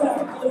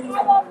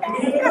love that.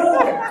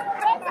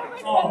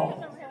 Oh,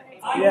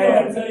 I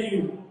gotta tell you,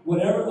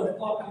 whatever the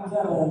fuck comes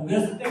out of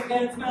this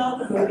dickhead's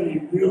mouth is gonna be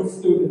real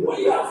stupid. What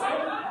do you got, Sam?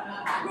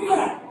 What do you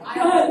got?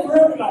 Go ahead for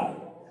everybody.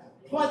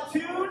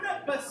 Platoon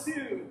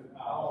bassoon.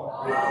 I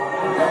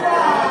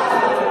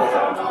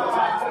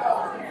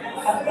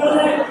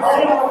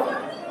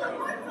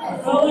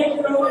felt like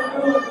you're overdoing it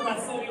when I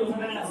said he was an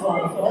asshole.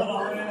 So hold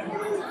on, man.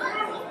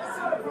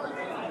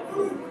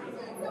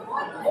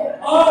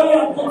 Oh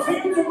yeah,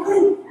 platoon to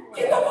group.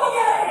 Get the fuck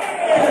out of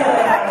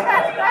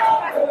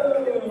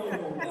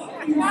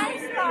here!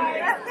 Nice guy.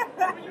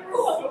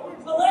 Look,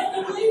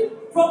 collectively,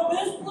 from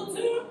this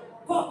platoon,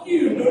 fuck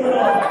you.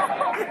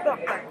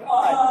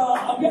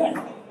 Okay.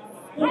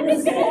 I'm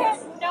just gonna hit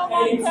no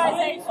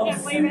monetization and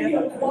leave it.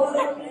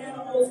 Aquatic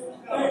animals,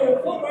 favorite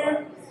footwear.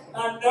 I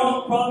know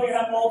I'm probably gonna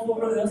have multiple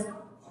for this.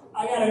 I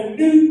got a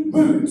new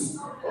boot.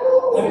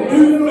 A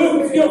new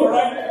boot. Go,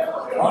 right?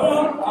 Hold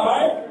on. All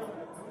right.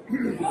 We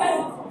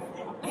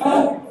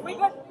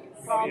got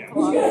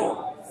What you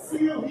got?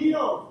 Seal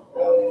heel.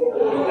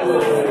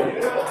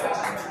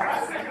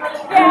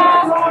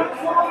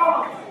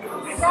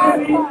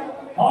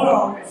 Hold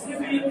on.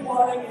 Snippy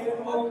aquatic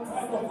animal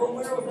type of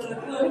footwear. Was that a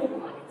clue?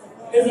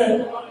 Is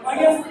it? I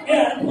guess,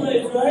 yeah, it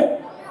plays, right?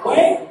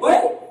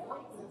 Wait.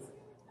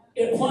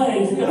 It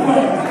plays. All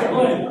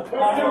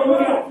right, here we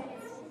go.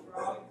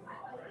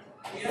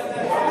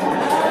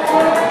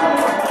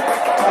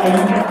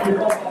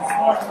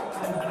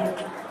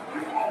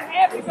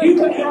 everybody. You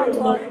can never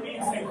look at me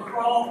and say,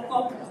 crawl,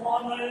 fucking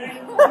claw my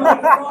name.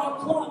 Crawl,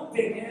 claw,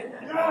 dickhead.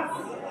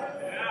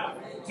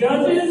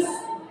 Judges?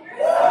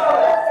 They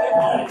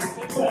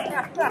play.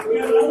 We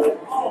got another?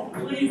 Oh,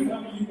 please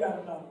tell me you got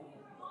another.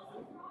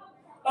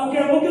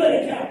 Okay, we'll go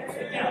ahead. Count.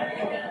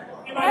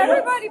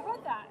 Everybody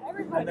put that. I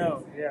Everybody.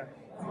 know, yeah.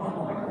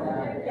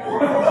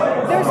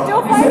 They're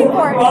still fighting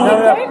for it. No,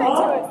 Gave it to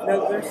us.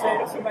 no, they're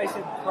saying somebody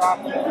should prop.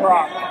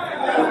 Croc,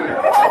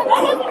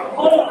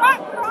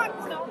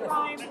 don't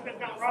rhyme.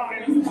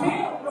 You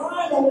can't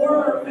rhyme a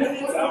word in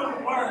its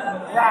own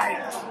word. Right.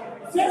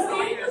 Just the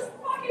English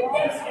fucking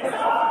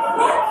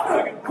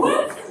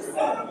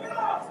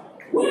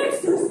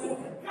Websterson.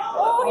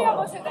 Oh, he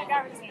almost hit that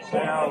guy with his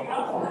hand.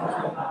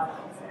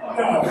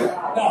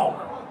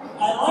 No.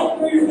 I like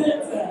where your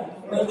head's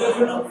at, but that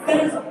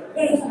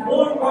is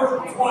one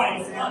word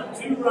twice, not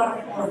two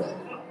right words.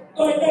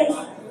 Like this,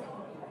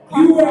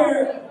 you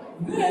wear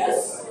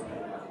this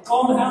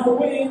on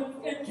Halloween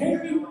and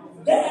carry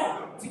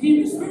that to keep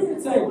your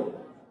spirit safe.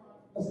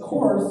 Of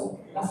course,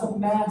 that's a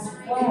mass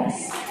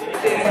class.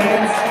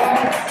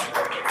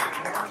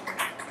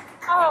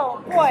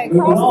 Oh, boy.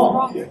 Cross the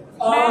wrong.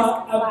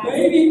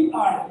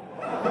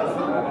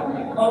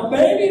 A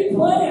baby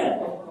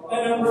plant in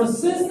a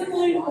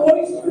persistently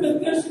moisture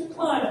deficient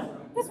climate.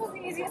 This was the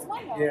easiest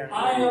one, though. Yeah.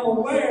 I am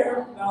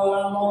aware, now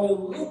that I'm only a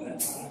little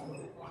bit,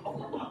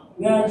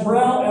 that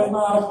drought is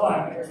not a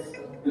climate.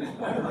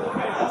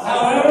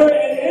 However,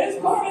 it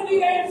is part of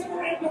the answer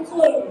and the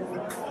clue.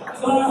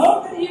 So I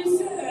hope that you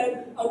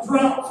said a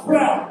drought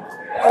sprout.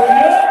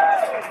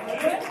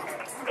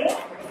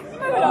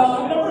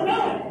 Number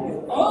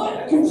 9,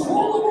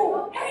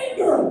 uncontrollable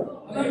anger.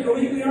 I think the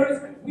legal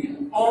areas, we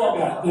all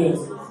got this.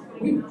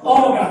 Name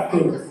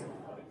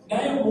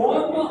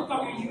one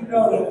motherfucker you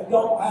know that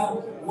don't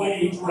have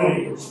wage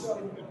rage.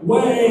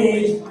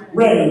 Wage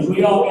rage.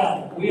 We all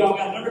got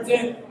it. Number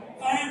 10,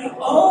 and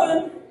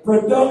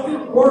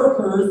unproductive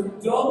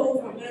workers,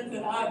 double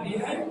fermented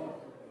IPA.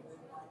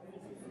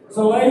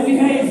 So lazy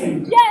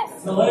hazy.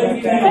 Yes. So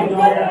lazy hazy.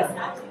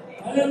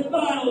 And then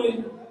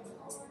finally,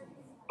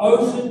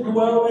 ocean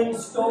dwelling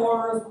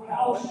stores,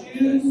 house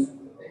shoes.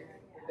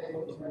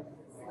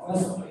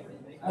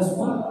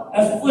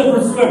 That's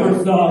flipper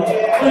slippers, dog.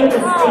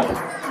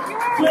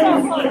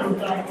 Flipper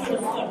slippers.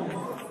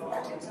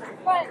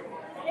 But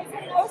it's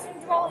an ocean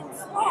dwelling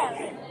star.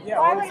 Yeah,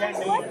 Why what would does that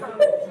you mean? slipper?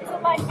 Is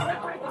it like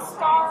slipper the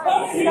star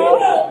and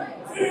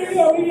Here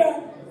snow? we got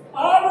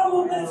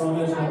honorable mention.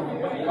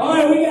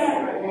 Alright, we got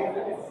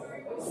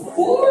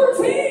 4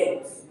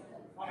 teams.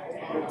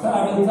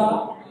 Top of the top.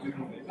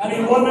 I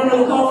need one member of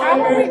the call How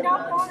are we here.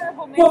 not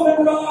honorable One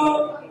mention? member of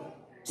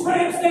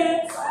Tramp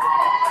Stamps.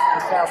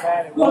 That's how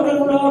bad it was. One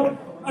member of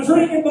a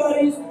Drinking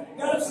Buddies.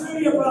 Got a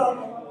trivia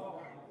problem.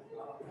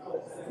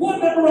 One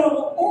member of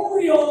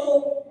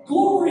Oriole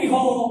Glory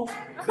Hall.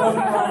 And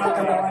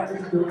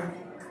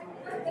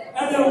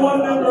then one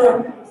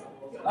member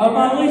of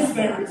my least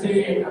favorite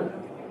team,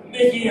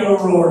 Mickey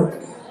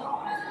O'Rourke.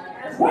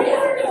 Why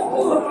are you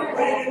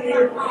right in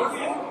here?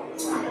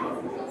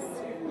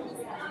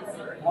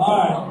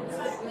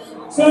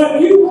 Alright. So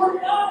if you were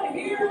not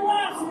here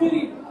last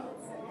week,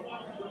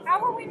 How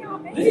are we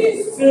not mentioned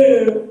these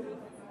two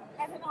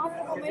as an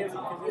honorable mention?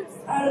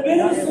 had been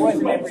No, in a it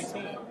wasn't every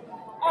situation. team.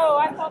 Oh,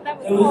 I thought that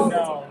was It was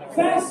called. No.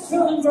 fast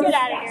chilling Let's get versus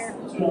out of here.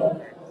 fast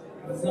chill.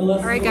 So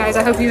let's All right, guys.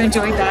 I hope you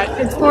enjoyed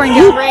that. It's pouring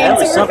down rain, That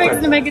was so we're something.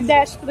 fixing to make a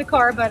dash for the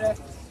car, but it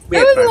We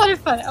had was a fun. lot of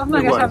fun. Oh my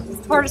It gosh, was.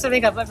 it's the hardest I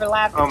think I've ever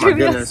laughed. Oh my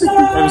goodness. It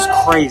was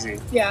crazy.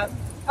 Yeah.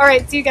 All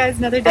right. See you guys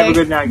another day. Have a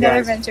good night, Another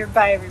guys. adventure.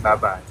 Bye, everybody.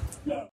 Bye-bye.